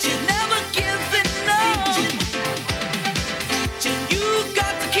 never giving up, reaching. You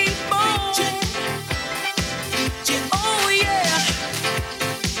got to keep on reaching. Oh yeah.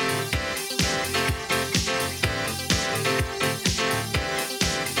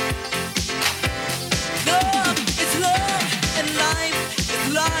 Love is love and life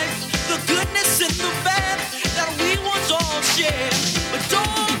is life. The goodness and the bad that we once all shared. But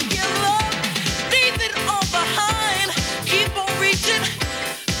don't give up, leave it all behind. Keep on reaching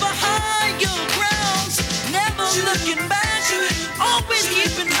for higher grounds. Never looking back, always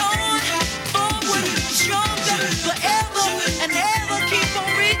keeping on. Forward, stronger, forever and ever. Keep on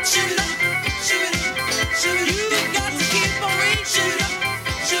reaching. You got to keep on reaching.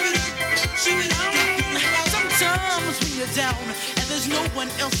 Sometimes when you're down and there's no one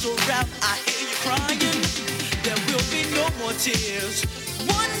else around, I hear you crying. There will be no more tears.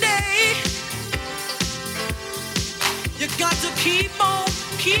 One day, you got to keep on,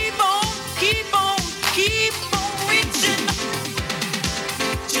 keep on, keep on, keep on reaching.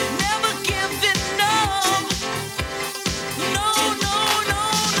 You're never giving up. No, no, no,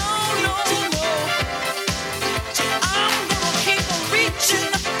 no, no, no. I'm gonna keep on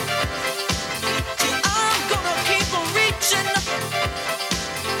reaching. I'm gonna keep on reaching.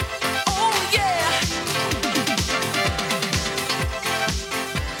 Oh yeah.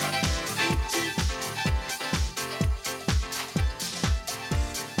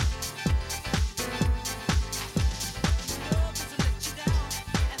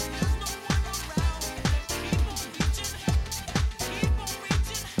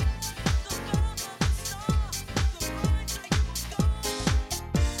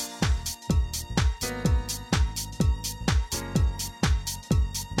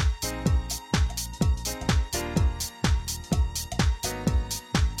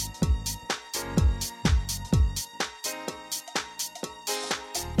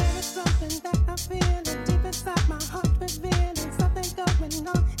 There is something that I feel deep inside my heart, revealing something going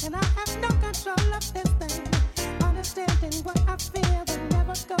on, and I have no control of this thing. Understanding what I feel will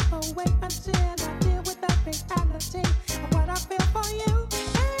never go away until I deal with the reality of what I feel for you.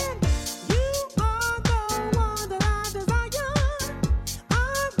 And you are the one that I desire.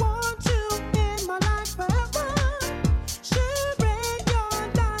 I want you in my life forever. Sharing your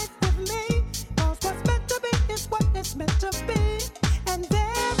life with me, 'cause what's meant to be is what it's meant to be. And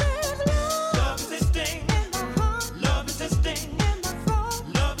there is love. Love is this thing. In my heart, Love is this thing. in my soul.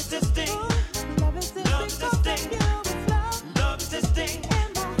 Love is this thing. Love is this Love is this because thing. of you. It's love Love is this thing. in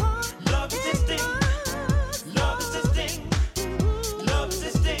my heart. Love is this thing.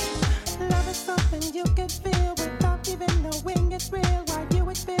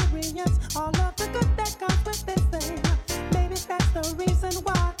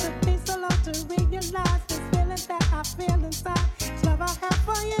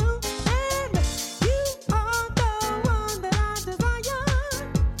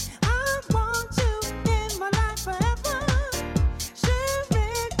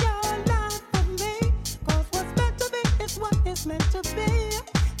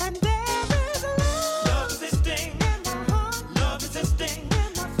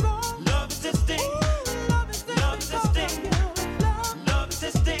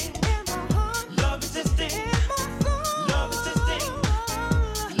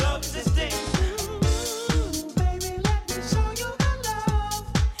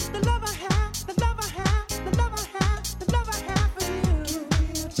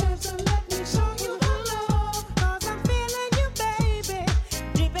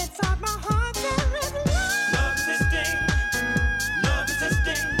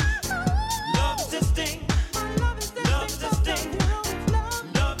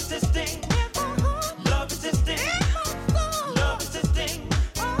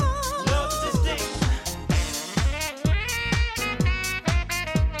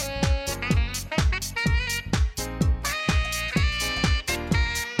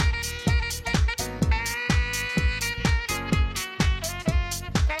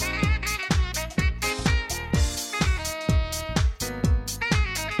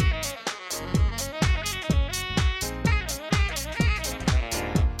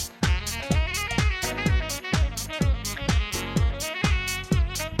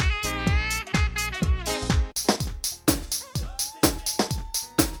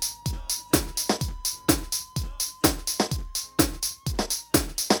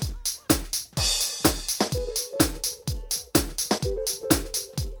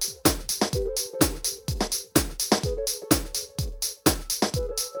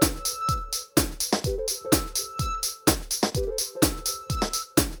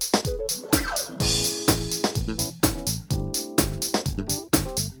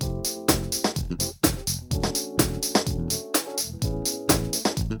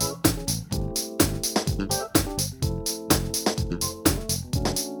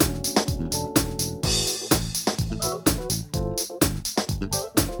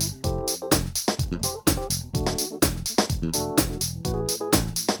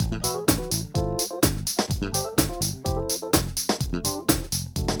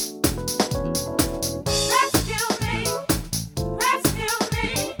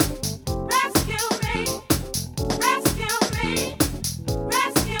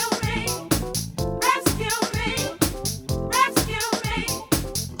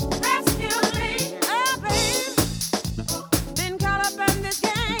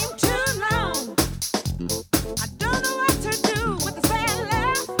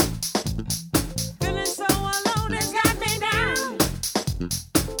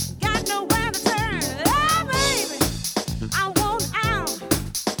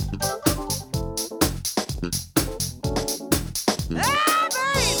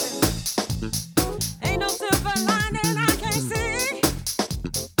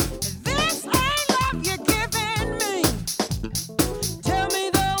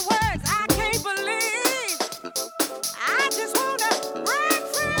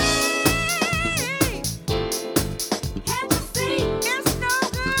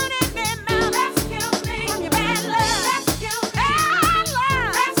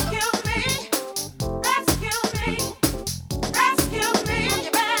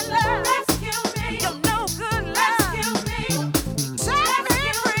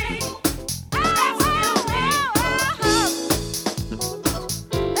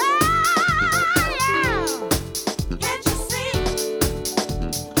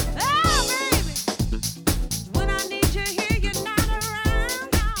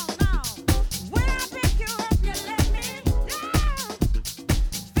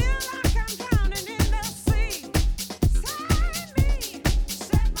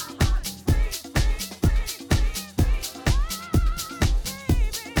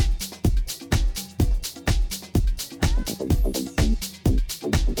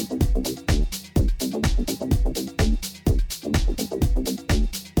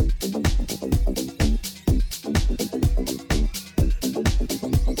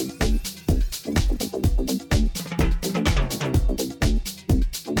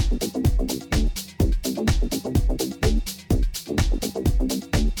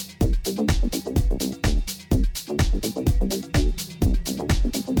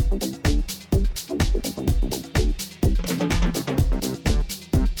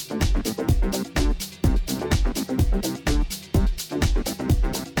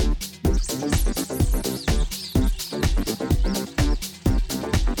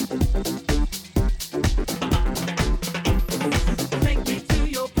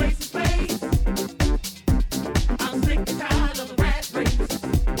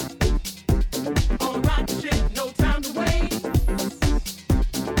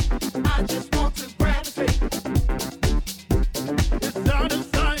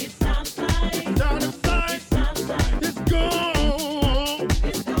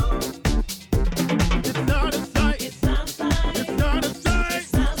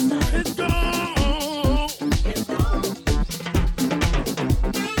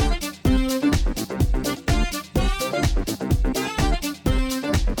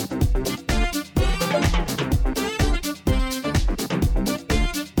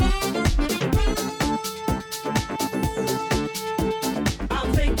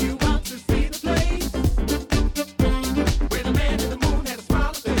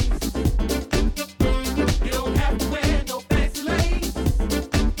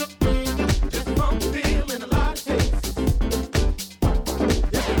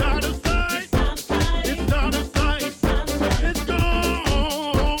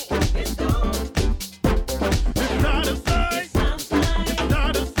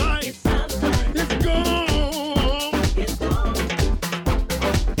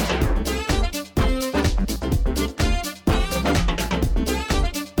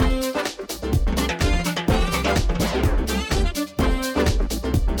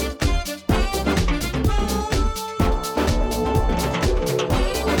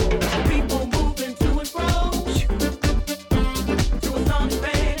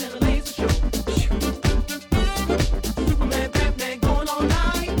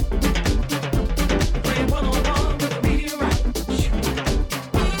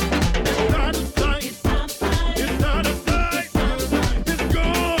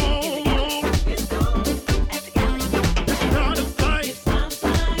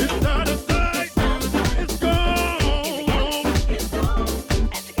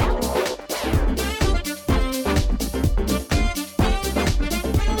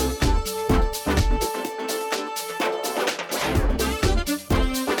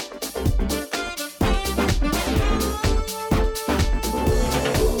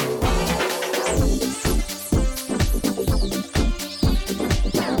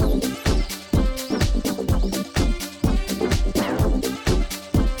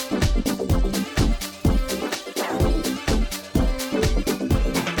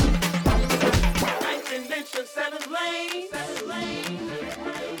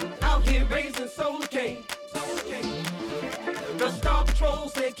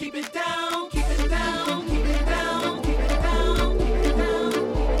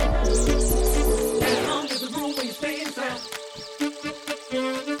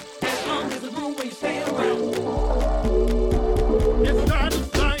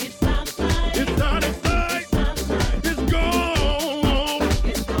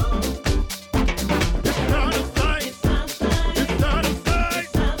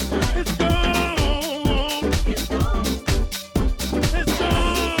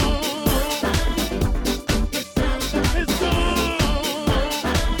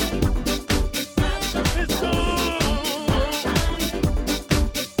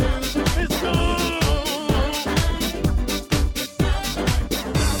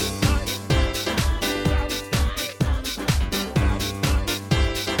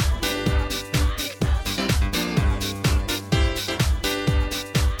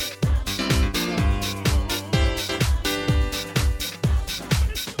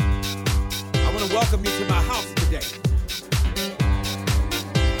 want to welcome you to my house today.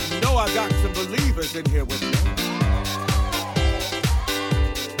 You know I got some believers in here with me.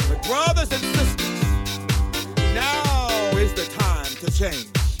 But brothers and sisters, now is the time to change.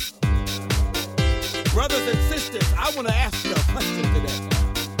 Brothers and sisters, I want to ask you a question today.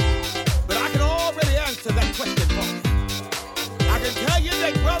 But I can already answer that question for you. I can tell you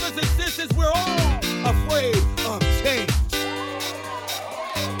that brothers and sisters, we're all afraid of change.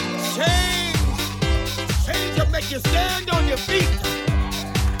 Change will make you stand on your feet.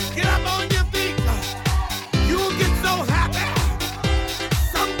 Get up on your feet. You'll get so happy.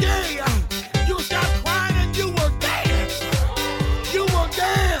 Someday you'll stop crying and you will dance. You will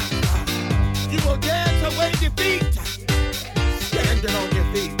dance. You will dance away defeat. Standing on your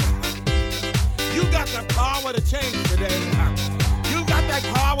feet. You got the power to change today. You got that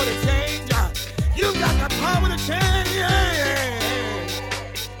power to change. You got the power to change. Yeah.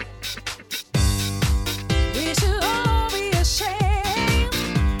 We should all be ashamed,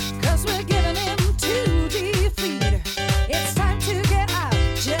 'cause we're giving in to defeat. It's time to get out,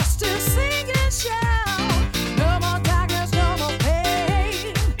 just to sing and shout. No more darkness, no more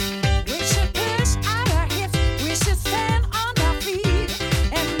pain. We should push out our hips, we should stand on our feet,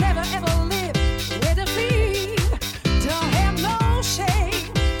 and never ever live with defeat. Don't have no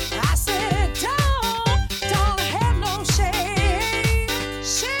shame. I said don't have no shame.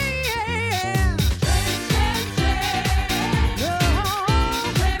 Shame.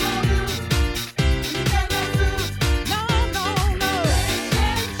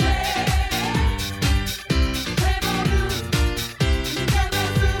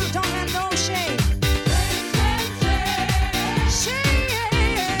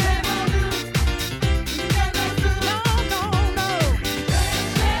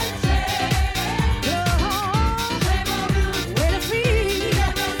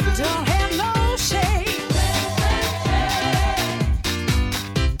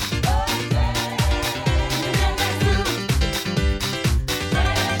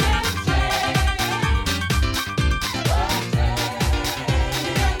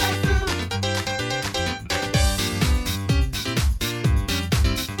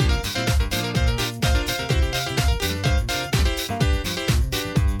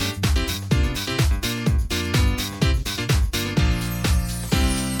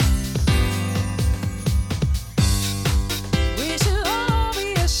 We should all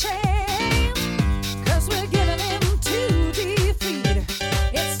be ashamed, 'cause we're giving in to defeat.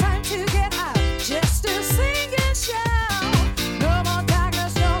 It's time to get out, just to sing and shout. No more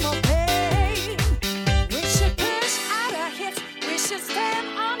darkness, no more pain. We should push out our hips, we should stand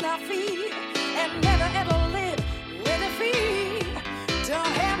on our feet, and never ever live with defeat.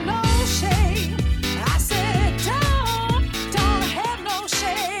 Don't have no shame. I said don't have no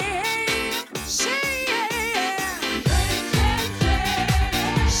shame. Shame.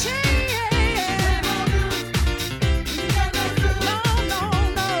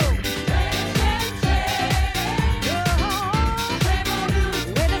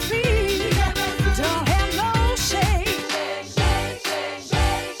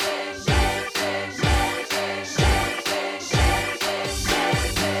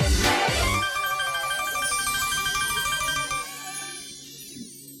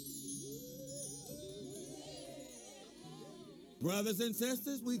 Brothers and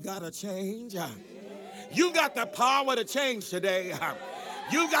sisters, we gotta change. You got the power to change today.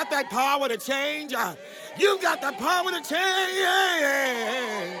 You got that power to change. You got the power to change.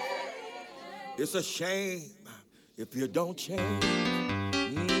 It's a shame if you don't change.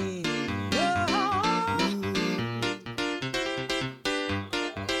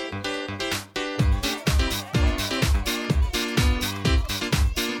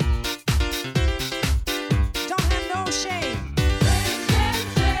 Don't have no shame.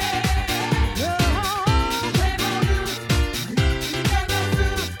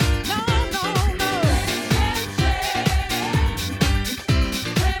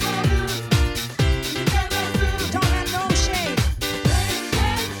 Don't have no shame.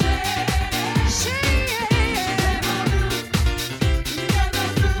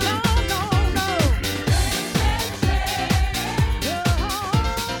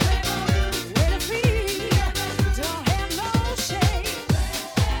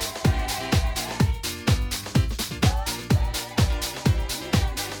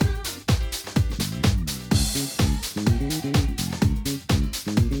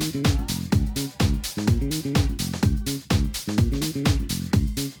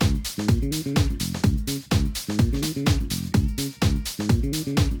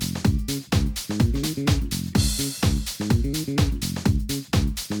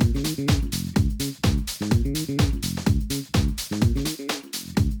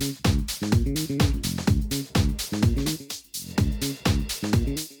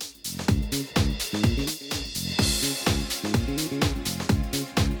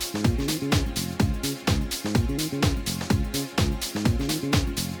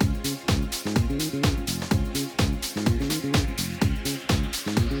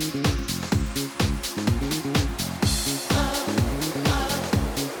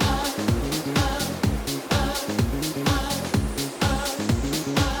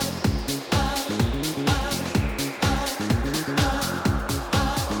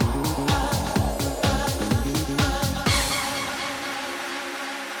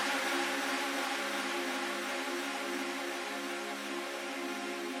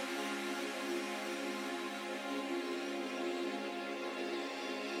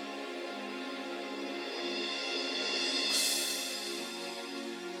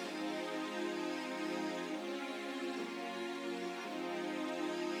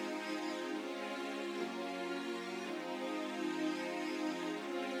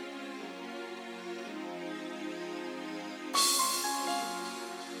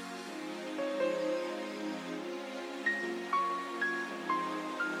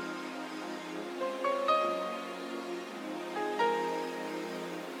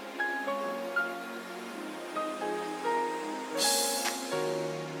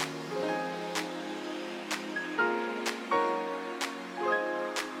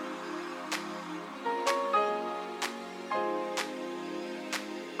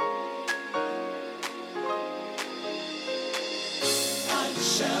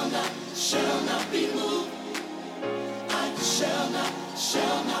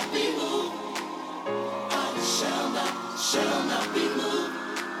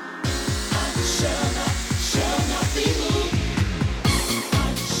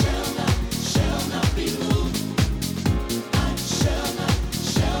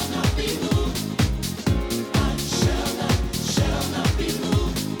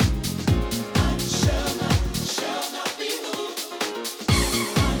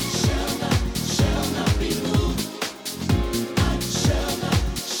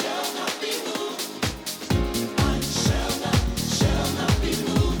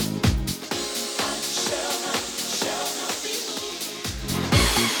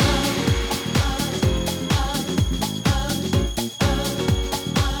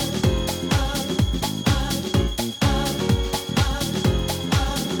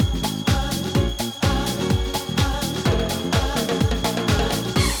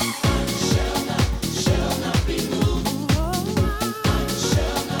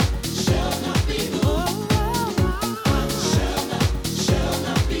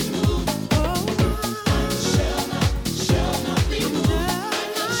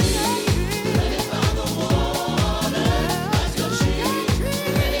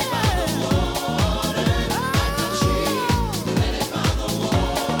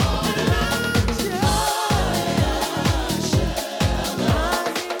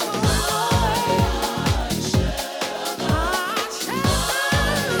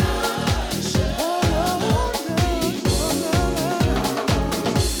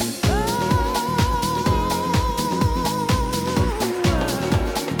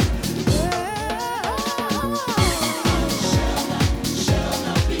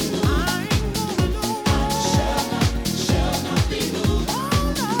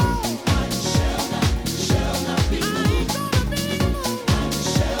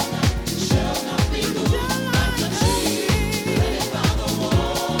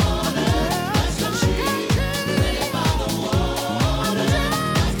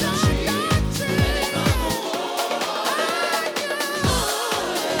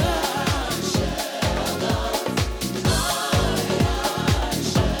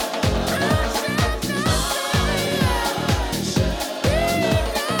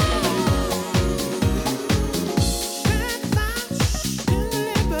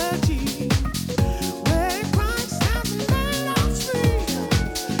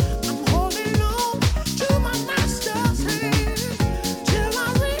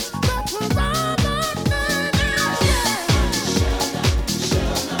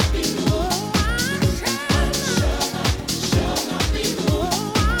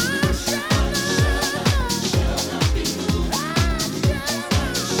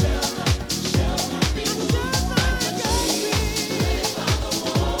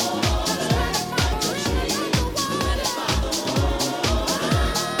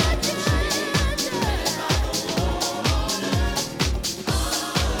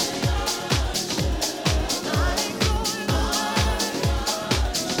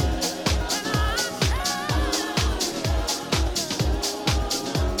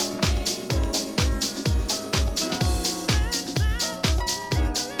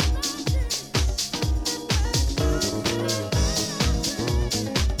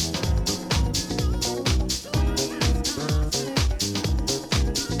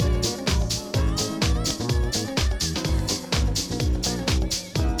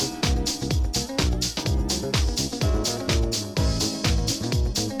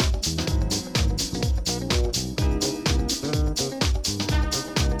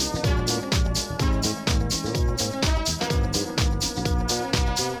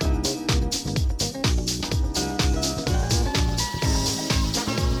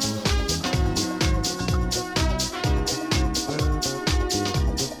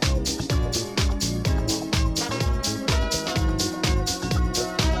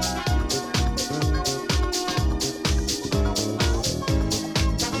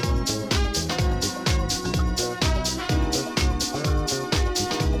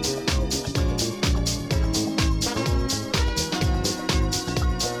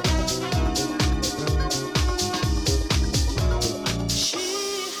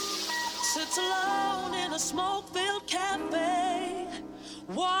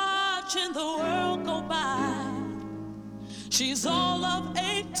 watching the world go by. She's all of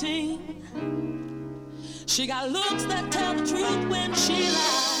 18. She got looks that tell the truth when she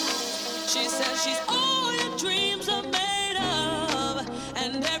lies. She says she's all your dreams are made of,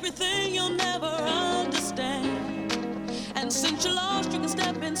 and everything you'll never understand. And since you're lost, you can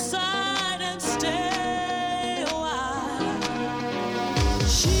step inside and stay a while.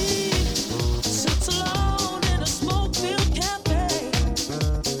 Welcome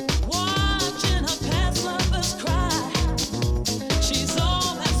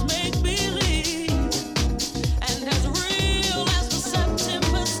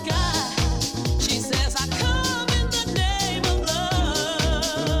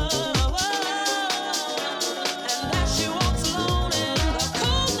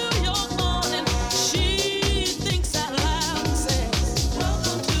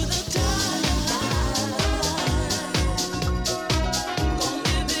to the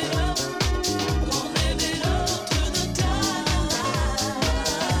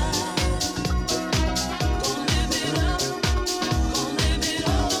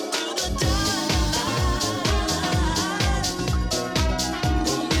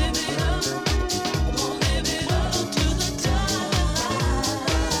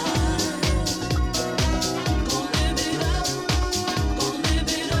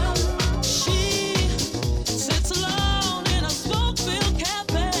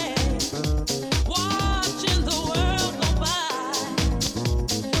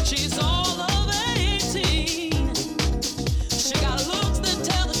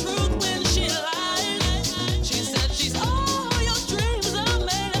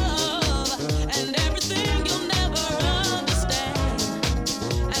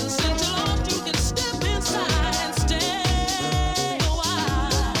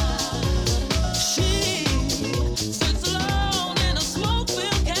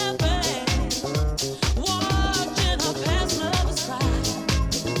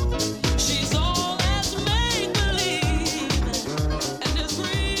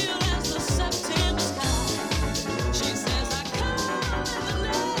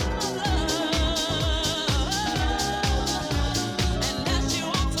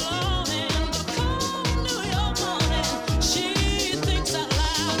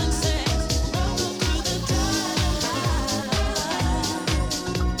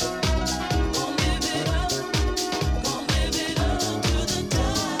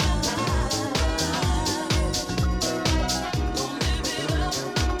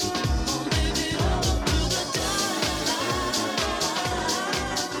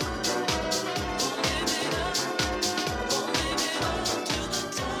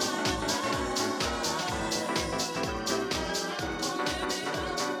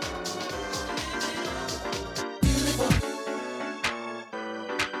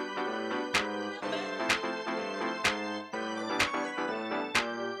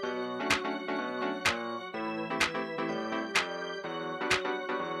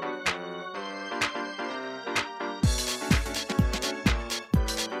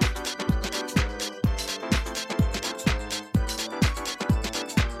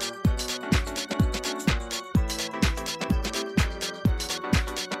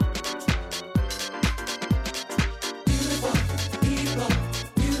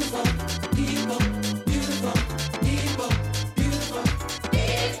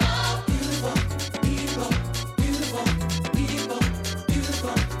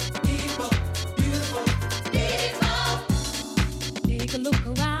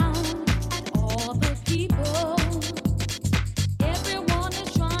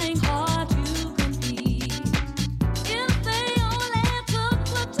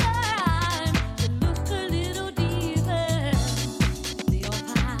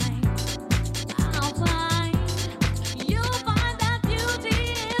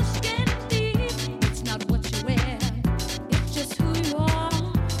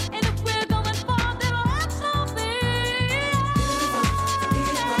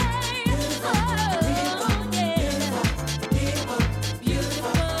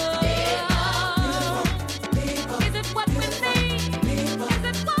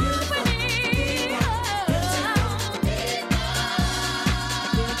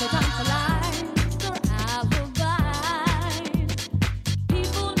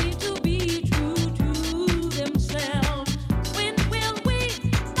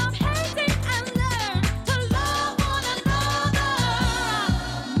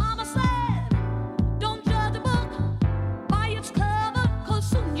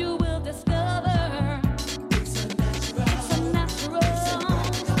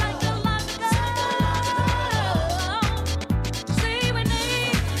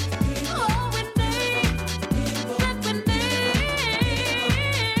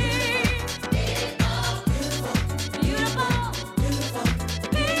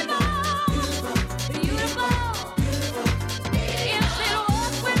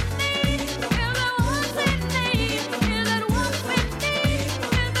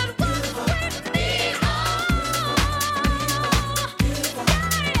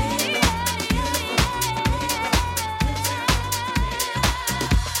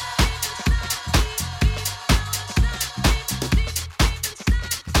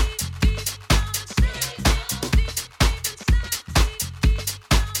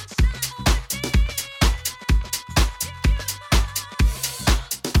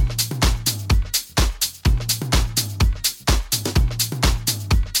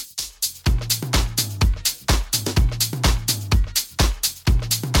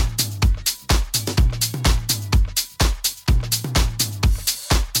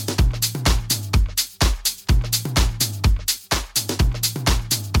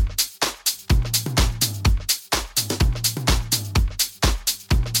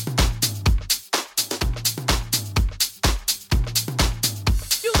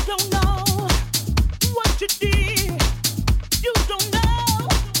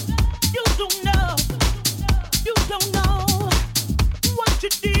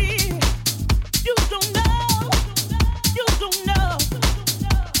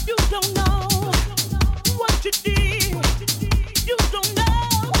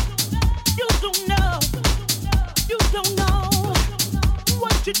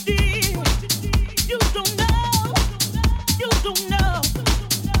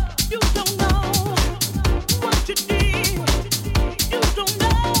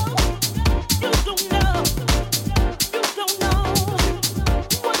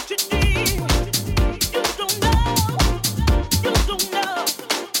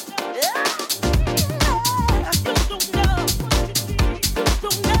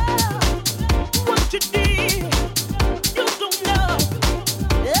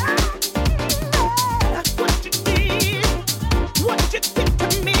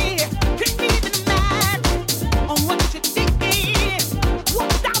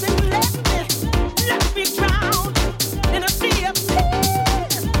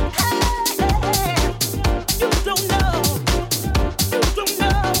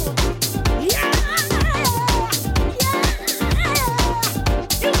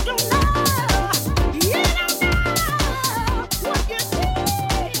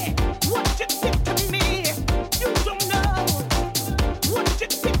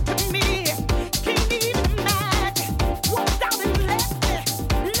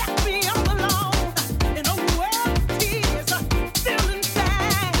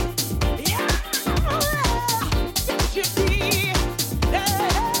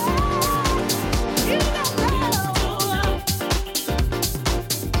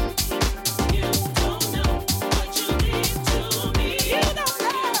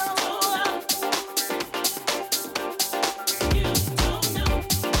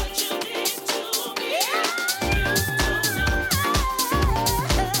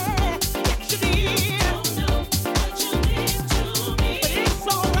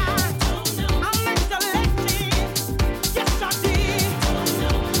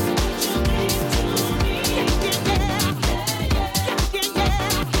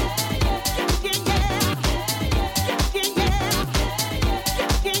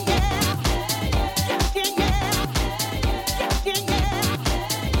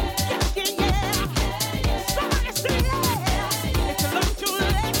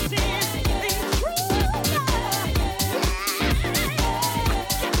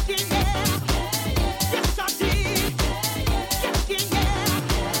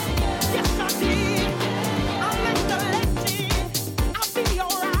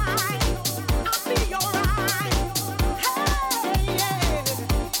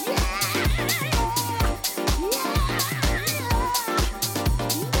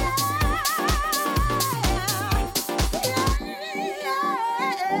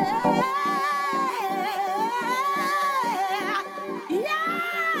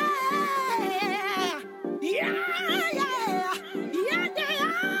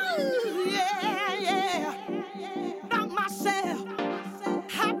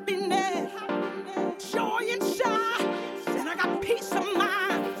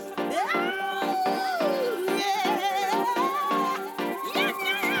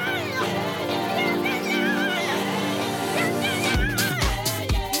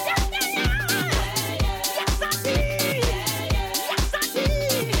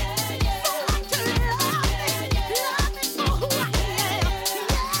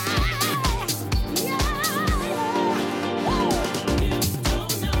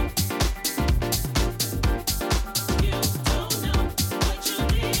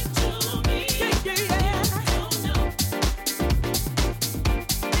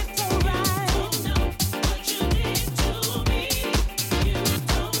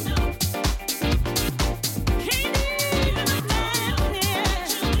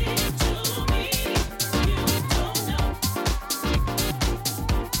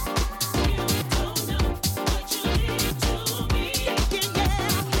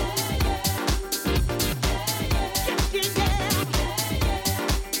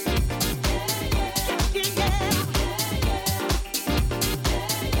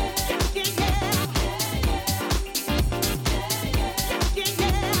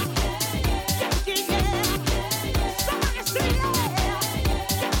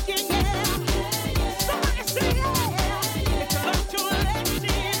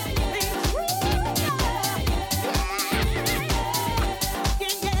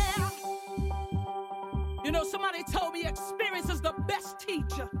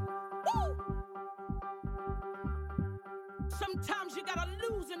Sometimes you gotta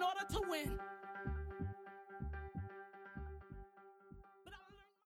lose in order to win.